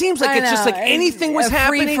 Because it seems like it's just like anything was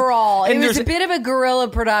happening. Free for all. And It was a bit of a guerrilla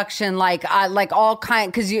production, like all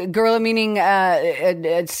kind. Because guerrilla meaning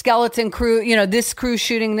a skeleton crew. You know, this crew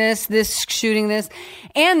shooting this shooting this,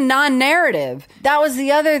 and non-narrative. That was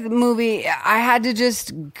the other movie. I had to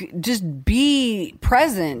just be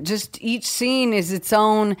present. Just each scene is its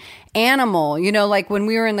own animal. You know, like when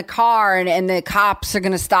we were in the car and the cops are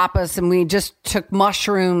going to stop us, and we just took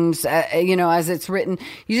mushrooms, you know, as it's written.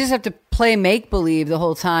 You just have to play make-believe the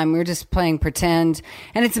whole time. We were just playing pretend,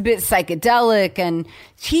 and it's a bit psychedelic. And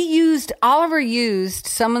Oliver used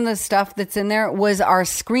some of the stuff that's in there was our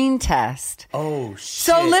screen test. Oh, shit.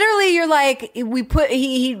 So literally you're like,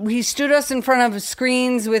 he stood us in front of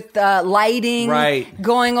screens with lighting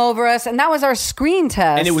going over us, and that was our screen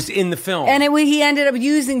test. And it was in the film. And he ended up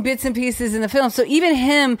using bits and pieces in the film. So even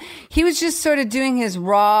him, he was just sort of doing his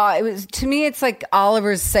raw. It was, to me, it's like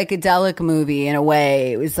Oliver's psychedelic movie in a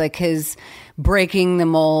way. It was like his breaking the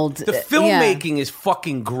mold. The filmmaking is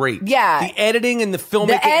fucking great. Yeah. The editing and the filmmaking.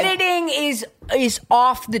 The editing is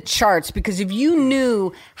off the charts, because if you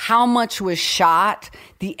knew how much was shot,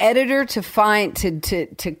 the editor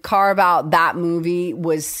to carve out that movie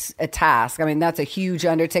was a task. I mean, that's a huge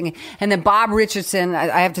undertaking. And then Bob Richardson,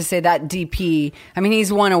 I have to say, that DP, I mean,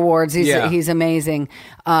 he's won awards. He's amazing.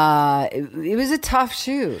 It was a tough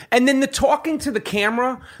shoot. And then the talking to the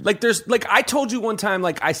camera, like I told you one time,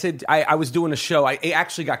 like I said, I was doing a show. It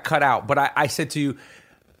actually got cut out, but I said to you,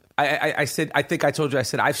 I said, I think I told you, I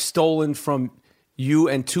said, I've stolen from you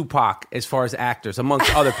and Tupac as far as actors,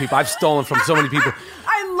 amongst other people. I've stolen from so many people.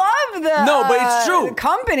 I love No, but it's true. The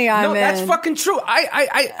company I'm in. No, that's fucking true.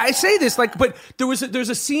 I say this, like, but there's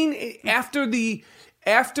a scene after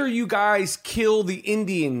you guys kill the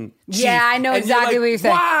Indian chief. Yeah, I know exactly what you're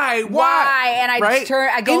saying. Why? And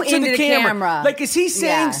I go into the camera. Like, is he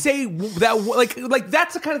saying, say that, like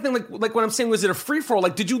that's the kind of thing, like what I'm saying, was it a free for all?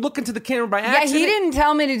 Like, did you look into the camera by accident? Yeah, he didn't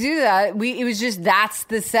tell me to do that. It was just, that's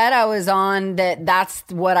the set I was on, that's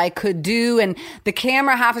what I could do. And the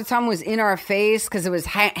camera half the time was in our face because it was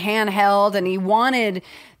handheld, and he wanted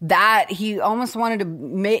that. He almost wanted to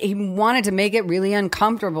make it really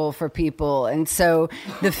uncomfortable for people. And so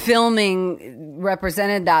the filming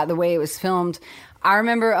represented that, the way it was filmed. I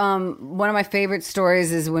remember one of my favorite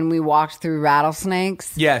stories is when we walked through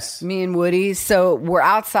rattlesnakes. Yes. Me and Woody. So we're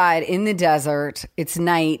outside in the desert. It's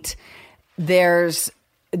night. There's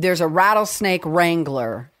a rattlesnake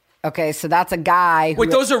wrangler. Okay, so that's a guy who...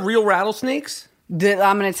 Wait, those are real rattlesnakes?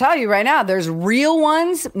 I'm going to tell you right now, there's real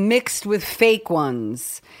ones mixed with fake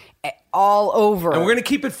ones all over. And we're going to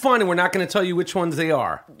keep it fun, and we're not going to tell you which ones they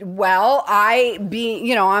are. Well, I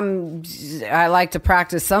like to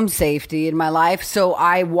practice some safety in my life. So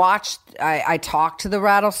I talked to the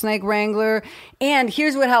rattlesnake wrangler, and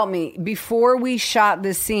here's what helped me. Before we shot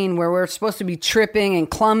this scene where we're supposed to be tripping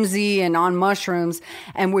and clumsy and on mushrooms,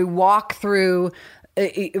 and we walk through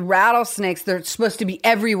rattlesnakes, they're supposed to be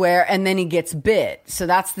everywhere, and then he gets bit. So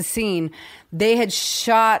that's the scene. They had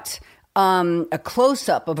shot a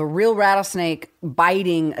close-up of a real rattlesnake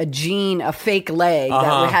biting a fake leg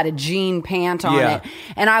that had a jean pant on it.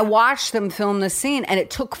 And I watched them film the scene, and it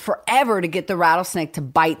took forever to get the rattlesnake to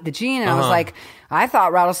bite the jean. And I was like, I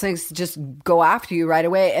thought rattlesnakes just go after you right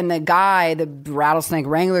away. And the rattlesnake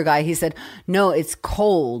wrangler guy, he said, no, it's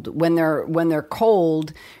cold. When they're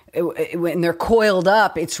cold, when they're coiled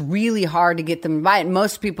up, it's really hard to get them to bite.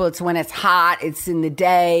 Most people, it's when it's hot, it's in the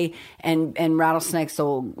day, and rattlesnakes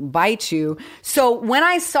will bite you. So when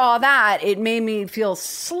I saw that, it made me feel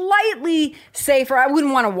slightly safer. I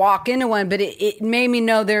wouldn't want to walk into one, but it made me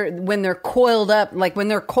know when they're coiled up, like when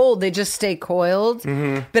they're cold, they just stay coiled.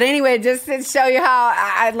 Mm-hmm. But anyway, just to show you how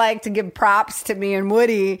I'd like to give props to me and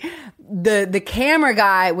Woody, the camera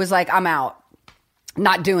guy was like, I'm out.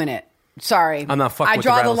 Not doing it. Sorry. I'm not fucking with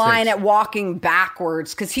the I draw the line rattlesnakes. at walking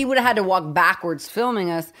backwards, because he would have had to walk backwards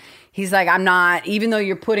filming us. He's like, I'm not, even though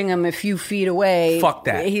you're putting him a few feet away. Fuck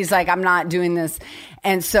that. He's like, I'm not doing this.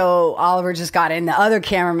 And so Oliver just got in the other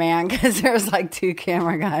cameraman because there's like 2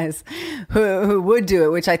 camera guys who would do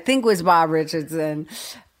it, which I think was Bob Richardson.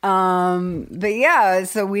 But yeah,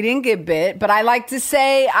 so we didn't get bit, but I like to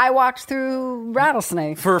say I walked through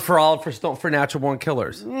rattlesnake for Natural Born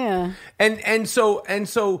Killers. Yeah. And so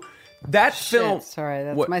that film. Sorry,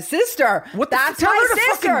 that's my sister. That's my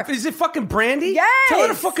sister. Is it fucking Brandy? Yes. Tell her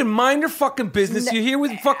to fucking mind her fucking business. You're here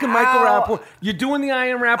with fucking Michael Rappaport. You're doing the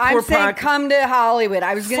Ian Rappaport I'm saying podcast. come to Hollywood.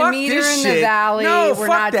 I was going to meet her in the valley. No, We're fuck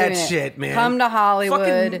not that doing it. shit, man. Come to Hollywood.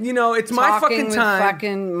 Fucking, it's my fucking with time.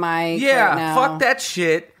 Fucking Mike. Yeah, right now. fuck that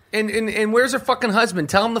shit. And where's her fucking husband?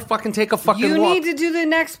 Tell him to fucking take a fucking You walk. need to do the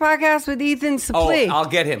next podcast with Ethan Suplee. Oh, I'll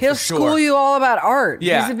get him. He'll for sure. school you all about art.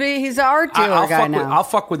 Yeah. He's an art dealer guy now. I'll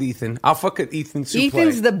fuck with Ethan. I'll fuck with Ethan Suplee.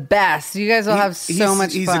 Ethan's the best. You guys will have so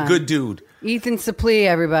much fun. He's a good dude. Ethan Suplee,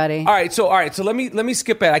 everybody. All right, so let me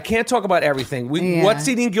skip it. I can't talk about everything. What's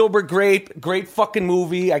Eating Gilbert Grape? Great fucking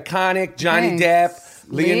movie, iconic. Johnny Depp,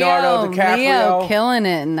 Leonardo DiCaprio, Leo killing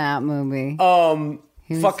it in that movie.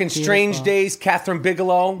 Fucking Strange Days, Catherine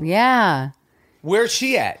Bigelow. Yeah. Where's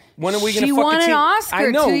she at? When are we going to fucking see? She won an Oscar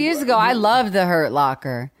I know. 2 years ago. I love The Hurt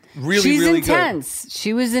Locker. She's really intense. Good.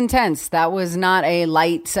 She was intense. That was not a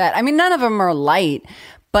light set. I mean, none of them are light,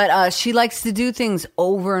 but she likes to do things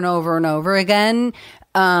over and over and over again.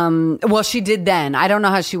 Well, she did then. I don't know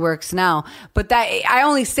how she works now, but that I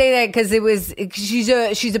only say that because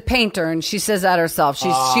she's a painter, and she says that herself.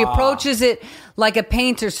 She approaches it like a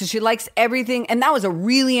painter, so she likes everything. And that was a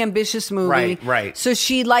really ambitious movie, right? So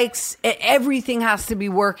she likes everything has to be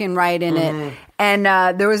working right in it. And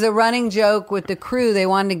there was a running joke with the crew. They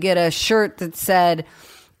wanted to get a shirt that said,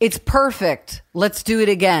 "It's perfect. Let's do it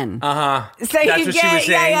again." So That's what she was saying.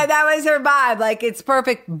 Yeah, that was her vibe. Like, it's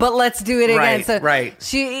perfect, but let's do it again. So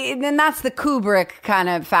then that's the Kubrick kind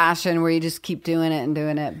of fashion where you just keep doing it and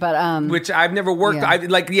doing it. But which I've never worked.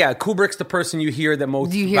 Yeah. Kubrick's the person you hear the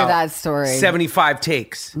most. You hear that story 75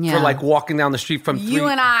 takes for like walking down the street from. You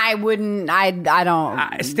and I wouldn't. I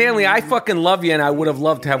don't. Stanley, I fucking love you, and I would have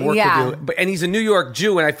loved to have worked with you. And he's a New York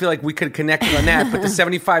Jew, and I feel like we could connect on that. But the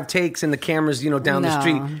 75 takes and the cameras, down the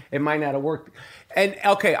street, it might not have worked. And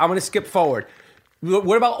okay, I'm going to skip forward.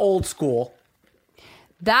 What about Old School?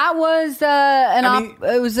 That was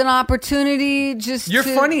it was an opportunity. You're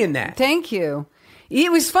funny in that. Thank you.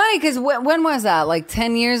 It was funny because when was that? Like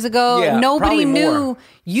 10 years ago? Yeah, nobody knew.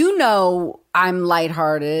 More. I'm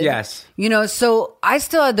lighthearted. Yes. So I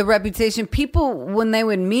still had the reputation. People, when they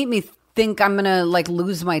would meet me, think I'm gonna like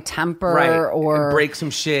lose my temper or and break some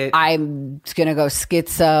shit. I'm gonna go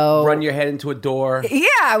schizo, run your head into a door.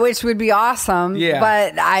 Yeah, which would be awesome. Yeah,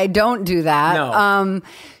 but I don't do that. No.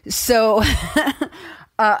 So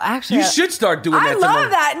actually, you should start doing that. I love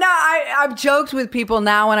that. No, I've joked with people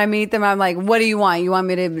now when I meet them. I'm like, "What do you want? You want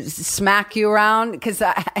me to smack you around?" Because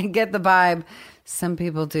I get the vibe. Some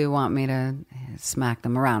people do want me to smack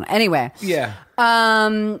them around. Anyway. Yeah.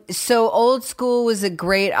 So Old School was a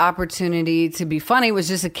great opportunity to be funny. It was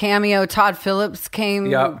just a cameo. Todd Phillips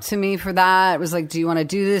came to me for that. It was like, do you want to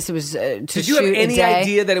do this? It was to Did you have any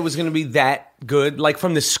idea that it was going to be that good? Like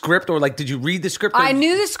from the script, or like did you read the script? I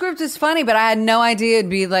knew the script was funny, but I had no idea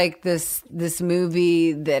it'd be like this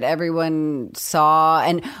movie that everyone saw.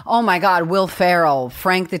 And oh my God, Will Ferrell,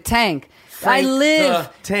 Frank the Tank.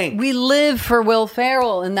 We live for Will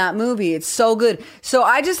Ferrell in that movie. It's so good. So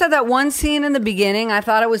I just had that one scene in the beginning. I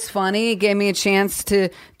thought it was funny. It gave me a chance to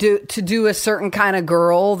do a certain kind of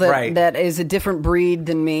girl that is a different breed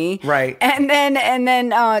than me. Right. And then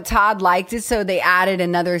Todd liked it, so they added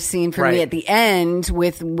another scene for me at the end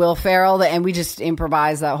with Will Ferrell, and we just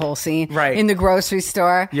improvised that whole scene in the grocery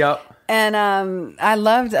store. Yep. And I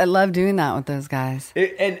loved doing that with those guys.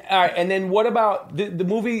 And all right, and then what about the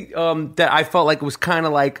movie that I felt like was kind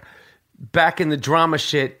of like back in the drama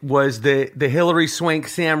shit was the Hilary Swank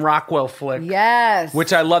Sam Rockwell flick. Yes,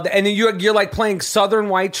 which I loved. And then you're like playing Southern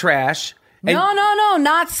white trash. No,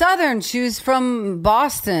 not Southern. She was from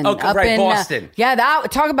Boston. Okay, Boston.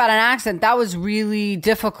 Talk about an accent. That was really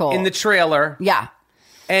difficult in the trailer. Yeah.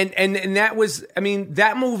 And that was, I mean,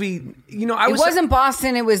 that movie, it wasn't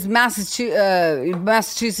Boston, it was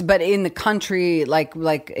Massachusetts, but in the country, like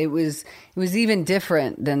it was even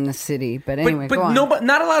different than the city. But anyway, go on. But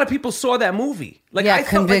not a lot of people saw that movie. Like, I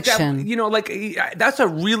Conviction. Felt like that, that's a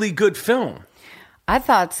really good film. I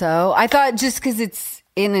thought so. I thought just because it's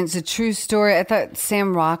a true story. I thought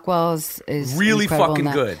Sam Rockwell is really fucking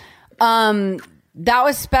good. That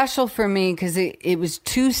was special for me because it was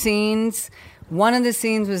 2 scenes. One of the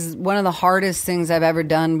scenes was one of the hardest things I've ever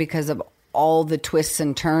done because of all the twists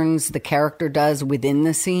and turns the character does within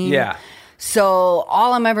the scene. Yeah. So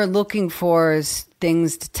all I'm ever looking for is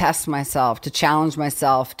things to test myself, to challenge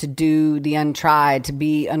myself, to do the untried, to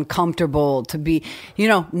be uncomfortable, to be,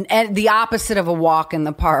 the opposite of a walk in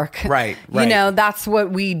the park. Right. That's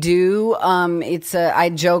what we do.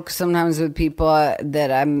 I joke sometimes with people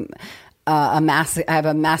that I'm I have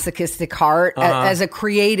a masochistic heart as a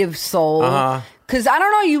creative soul. Because I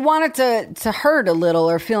don't know, you want it to hurt a little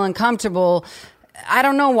or feel uncomfortable. I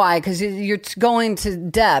don't know why, because you're going to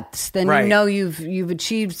depths, then right. You've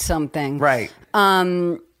achieved something, right?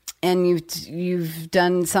 And you've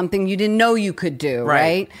done something you didn't know you could do,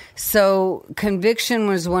 right? So Conviction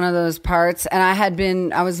was one of those parts, and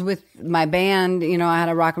I was with my band, I had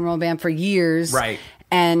a rock and roll band for years, right?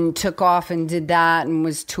 And took off and did that, and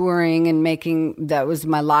was touring and that was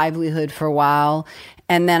my livelihood for a while,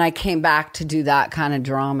 and then I came back to do that kind of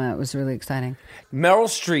drama. It was really exciting. Meryl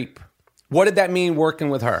Streep. What did that mean working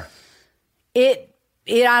with her? I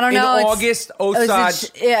don't know. In August Osage.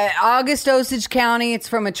 August Osage County. It's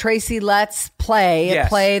from a Tracy Letts play, a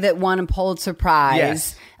play that won a Pulitzer Prize.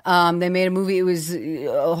 Yes. They made a movie. It was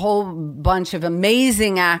a whole bunch of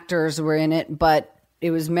amazing actors were in it, but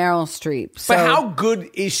it was Meryl Streep. So, but how good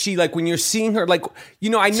is she? Like when you're seeing her, I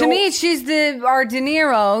know. To me, she's our De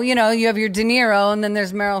Niro. You have your De Niro, and then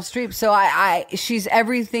there's Meryl Streep. So she's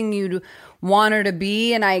everything you'd want her to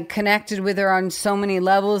be, and I connected with her on so many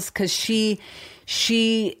levels because she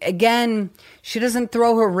doesn't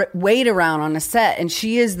throw her weight around on a set, and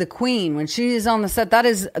she is the queen when she is on the set. That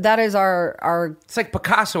is our. It's like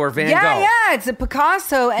Picasso or Van Gogh. Yeah, it's a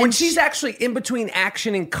Picasso. And when she's actually in between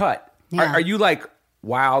action and cut, are you like,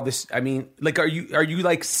 wow? Are you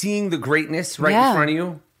like seeing the greatness right in front of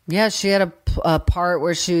you? Yeah, she had a part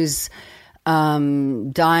where she was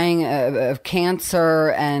dying of cancer,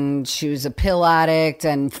 and she was a pill addict,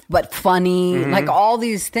 but funny, like all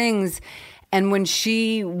these things. And when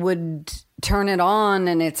she would turn it on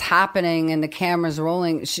and it's happening and the camera's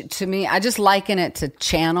rolling, to me, I just liken it to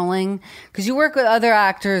channeling, because you work with other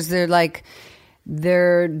actors,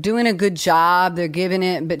 they're doing a good job, they're giving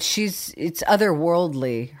it, but it's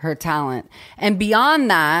otherworldly, her talent. And beyond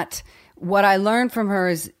that, what I learned from her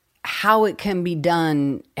is how it can be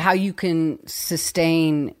done, how you can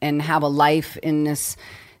sustain and have a life in this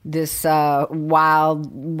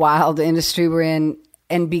wild industry we're in,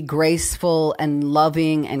 and be graceful and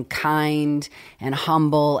loving and kind and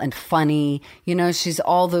humble and funny. She's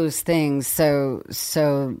all those things. So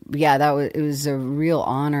yeah, it was a real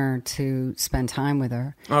honor to spend time with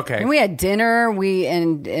her. Okay. And we had dinner,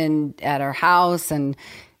 and at our house, and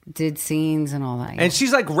did scenes and all that. And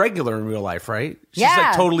she's like regular in real life, right? She's Yeah.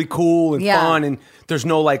 like totally cool and fun, and there's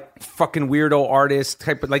no like fucking weirdo artist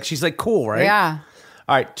type of, she's like cool, right? Yeah.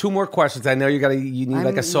 All right, 2 more questions. I know you need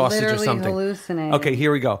like a sausage or something. Hallucinating. Okay,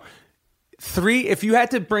 here we go. 3, if you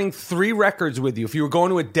had to bring 3 records with you, if you were going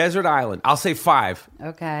to a desert island, I'll say 5.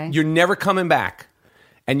 Okay. You're never coming back.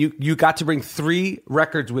 And you got to bring 3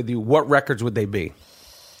 records with you. What records would they be?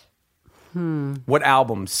 What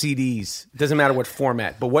albums, CDs? Doesn't matter what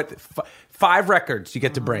format, but what 5 records you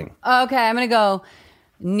get to bring? Okay, I'm going to go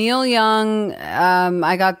Neil Young.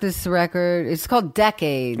 I got this record. It's called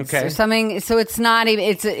Decades or something. So it's not even,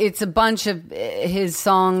 it's a bunch of his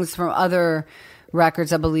songs from other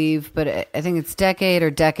records, I believe, but I think it's Decade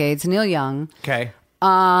or Decades. Neil Young. Okay.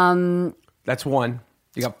 That's 1.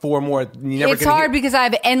 You got 4 more. It's hard because I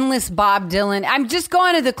have endless Bob Dylan. I'm just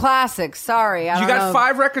going to the classics. Sorry. You got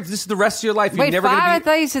 5 records. This is the rest of your life. You're Wait, never 5? gonna I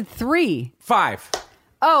thought you said 3. 5.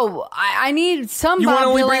 Oh, I need some You Bob want to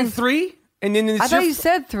only Dylan. bring 3? And then I thought you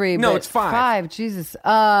said 3. No, but it's 5. 5. Jesus.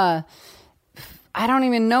 I don't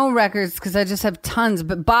even know records because I just have tons.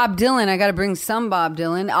 But Bob Dylan, I got to bring some Bob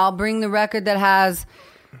Dylan. I'll bring the record that has,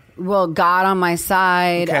 God on My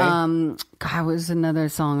Side. Okay. God, what was another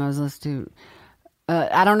song I was listening to?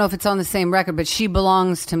 I don't know if it's on the same record, but She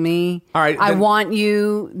Belongs to Me. All right, I Want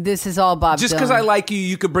You. This is all Bob Dylan. Just because I like you,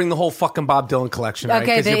 you could bring the whole fucking Bob Dylan collection, right?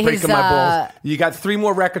 Okay, Because you're breaking my balls. You got 3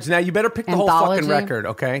 more records. Now you better pick the whole fucking record,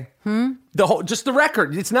 okay? Just the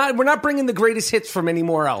record. We're not bringing the greatest hits from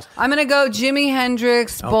anywhere else. I'm going to go Jimi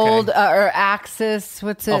Hendrix, Bold, or Axis.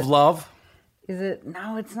 What's it? Of Love? Is it?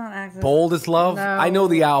 No, it's not Axis. Bold as Love? No. I know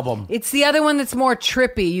the album. It's the other one that's more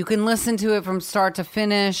trippy. You can listen to it from start to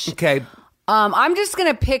finish. Okay. I'm just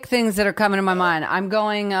going to pick things that are coming to my mind. I'm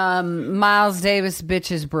going Miles Davis,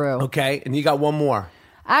 Bitches Brew. Okay, and you got 1 more.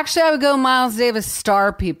 Actually, I would go Miles Davis,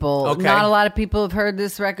 Star People. Okay. Not a lot of people have heard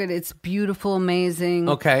this record. It's beautiful, amazing.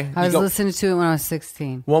 Okay. I was listening to it when I was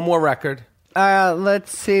 16. 1 more record.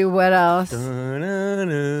 Let's see what else.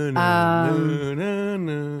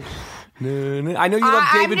 I know you love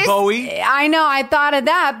David Bowie. I know. I thought of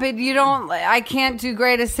that, but you don't. I can't do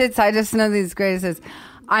greatest hits. I just know these greatest hits.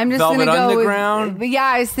 I'm just going to go Underground. with. Yeah,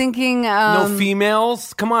 I was thinking. No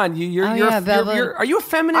females. Come on, are you a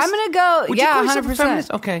feminist? I'm going to go. Would you call yourself a 100%.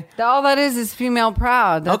 feminist? Okay. All that is female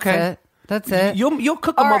proud. That's Okay. it. That's it. You'll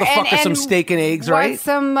cook a motherfucker some steak and eggs, right?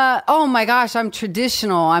 Some. Oh my gosh, I'm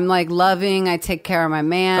traditional. I'm like loving. I take care of my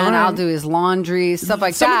man. I'll do his laundry, stuff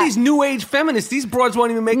like that. Some of these new age feminists, these broads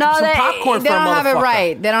won't even make some popcorn for a motherfucker. They don't have it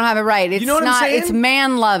right. They don't have it right. It's you know what I'm saying? It's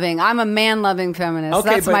man loving. I'm a man loving feminist.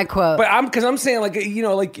 Okay, that's my quote. But I'm saying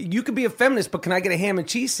like you could be a feminist, but can I get a ham and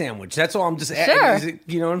cheese sandwich? That's all I'm just sure.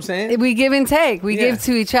 You know what I'm saying? We give and take. We give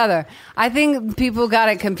to each other. I think people got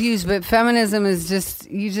it confused, but feminism is just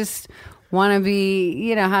you just want to be,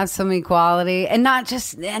 have some equality and not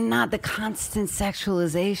the constant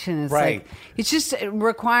sexualization. It's right. Like, it's just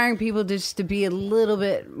requiring people just to be a little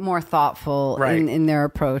bit more thoughtful in their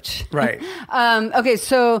approach. Right. Okay.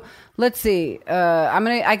 So let's see.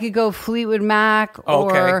 I could go Fleetwood Mac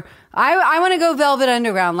or I want to go Velvet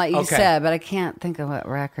Underground, like you said, but I can't think of what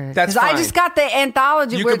record. That's fine. I just got the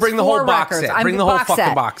anthology. You where could bring the whole box set. Bring the whole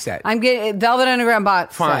fucking box set. I'm getting Velvet Underground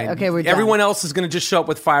box fine. set. Okay, we're done. Everyone else is going to just show up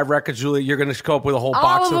with 5 records, Julia. You're going to show up with a whole box.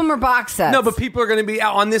 All of them are box sets. No, but people are going to be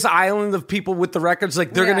on this island of people with the records.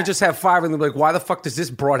 Like they're going to just have 5, and they're like, "Why the fuck does this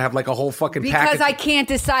broad have like a whole fucking package?" Because I can't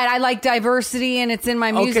decide. I like diversity, and it's in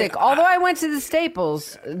my music. Although I went to the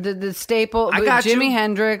staples, the staple. I got Jimi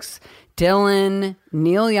Hendrix. Dylan,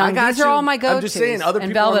 Neil Young. These are all my go-tos. I'm just saying, other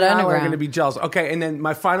people on the island are going to be jealous. Okay, and then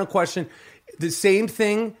my final question: the same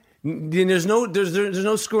thing. There's no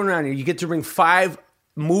screwing around here. You get to bring 5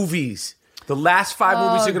 movies. The last 5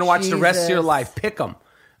 movies you're going to watch the rest of your life. Pick them.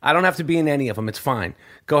 I don't have to be in any of them. It's fine.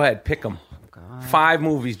 Go ahead, pick them. 5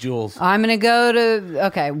 movies, Jules. I'm going to go to.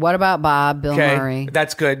 Okay, what about Bob? Bill Murray.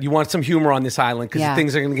 That's good. You want some humor on this island because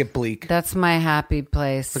things are going to get bleak. That's my happy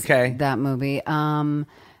place. Okay, that movie.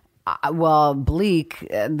 Well, bleak.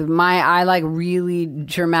 I like really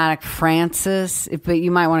dramatic Francis, but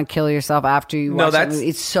you might want to kill yourself after you watch it.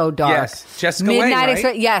 It's so dark. Yes, Jessica Lange,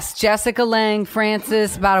 right? Yes, Jessica Lange,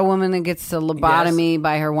 Francis, about a woman that gets a lobotomy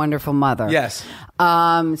by her wonderful mother. Yes.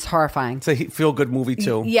 It's horrifying. It's a feel-good movie,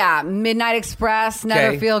 too. Yeah. Midnight Express,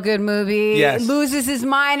 another feel-good movie. Yes. Loses his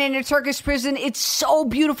mind in a Turkish prison. It's so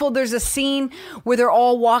beautiful. There's a scene where they're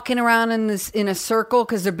all walking around in a circle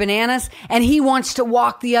because they're bananas, and he wants to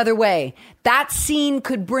walk the other way. That scene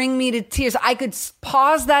could bring me to tears. I could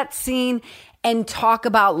pause that scene and talk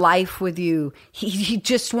about life with you. He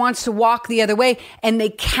just wants to walk the other way, and they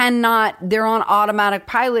cannot. They're on automatic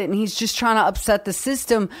pilot, and he's just trying to upset the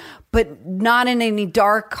system, but not in any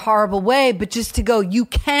dark, horrible way, but just to go, you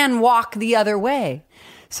can walk the other way.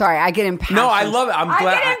 Sorry, I get impassioned. No, I love it. I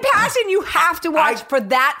get impassioned. You have to watch for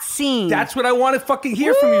that scene. That's what I want to fucking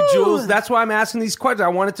hear from you, Jules. That's why I'm asking these questions. I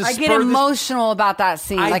wanted to. I get emotional about that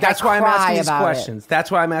scene. That's why I'm asking these questions. That's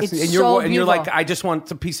why I'm asking. It's and you're like, I just want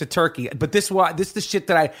a piece of turkey. But this is the shit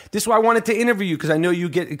that this is why I wanted to interview you, because I know you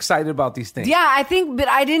get excited about these things. Yeah, I think, but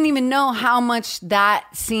I didn't even know how much that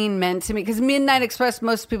scene meant to me. Because Midnight Express,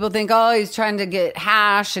 most people think, oh, he's trying to get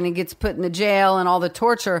hash and he gets put in the jail and all the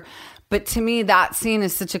torture. But to me, that scene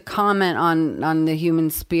is such a comment on the human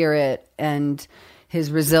spirit and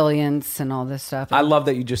his resilience and all this stuff. I love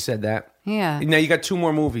that you just said that. Yeah. Now you got 2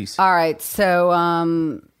 more movies. All right.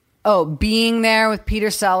 So, Being There with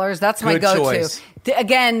Peter Sellers. That's my go-to. Choice.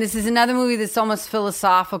 Again, this is another movie that's almost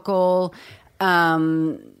philosophical.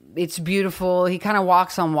 It's beautiful. He kind of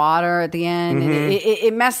walks on water at the end. Mm-hmm. And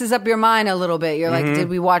it messes up your mind a little bit. You're like, did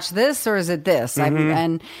we watch this or is it this?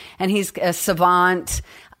 And he's a savant.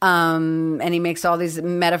 And he makes all these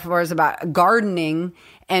metaphors about gardening,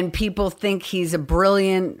 and people think he's a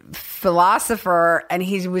brilliant philosopher, and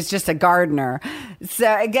he was just a gardener.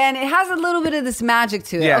 So again, it has a little bit of this magic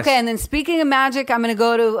to it. Yes. Okay, and then speaking of magic, I'm going to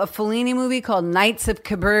go to a Fellini movie called Knights of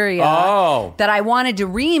Cabiria that I wanted to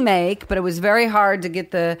remake, but it was very hard to get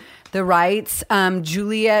the rights.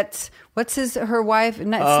 Juliet. What's her wife?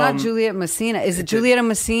 No, it's not Juliet Messina. Is it Julieta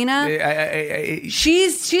Messina?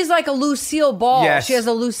 She's like a Lucille Ball. Yes. She has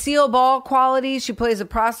a Lucille Ball quality. She plays a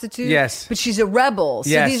prostitute. Yes. But she's a rebel. So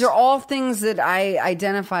yes. These are all things that I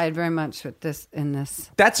identified very much with in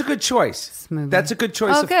this. That's a good choice. That's a good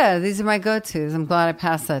choice. Oh, good. These are my go-tos. I'm glad I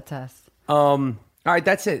passed that test. All right,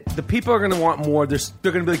 that's it. The people are going to want more. They're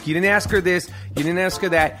going to be like, you didn't ask her this. You didn't ask her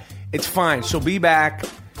that. It's fine. She'll be back.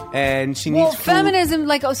 And she needs food. Feminism,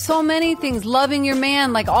 like so many things, loving your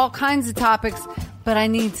man, like all kinds of topics. But I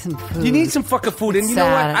need some food. You need some fucking food, and you know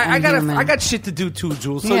what? I got shit to do too,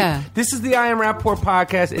 Jules. So This is the I Am Rapport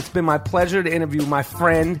podcast. It's been my pleasure to interview my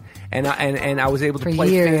friend, and I was able to play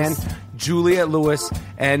fan. Juliette Lewis,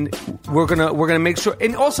 and we're gonna make sure.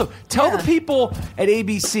 And also tell the people at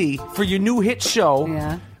ABC for your new hit show.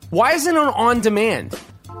 Yeah. Why isn't it on demand?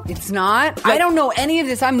 It's not. I don't know any of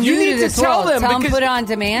this. I'm new to this world. Tell them put it on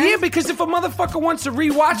demand. Yeah, because if a motherfucker wants to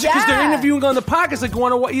rewatch it because they're interviewing on the podcast, like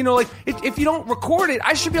want to, if you don't record it,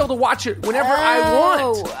 I should be able to watch it whenever I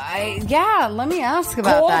want. Let me ask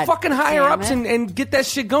about Call that. Call fucking higher ups and get that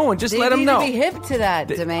shit going. Just let them know. They need to be hip to that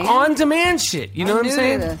demand. On demand shit. You know what I'm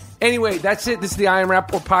saying? Anyway, that's it. This is the I Am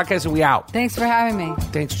Rapport podcast, and we out. Thanks for having me.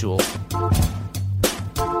 Thanks, Jules.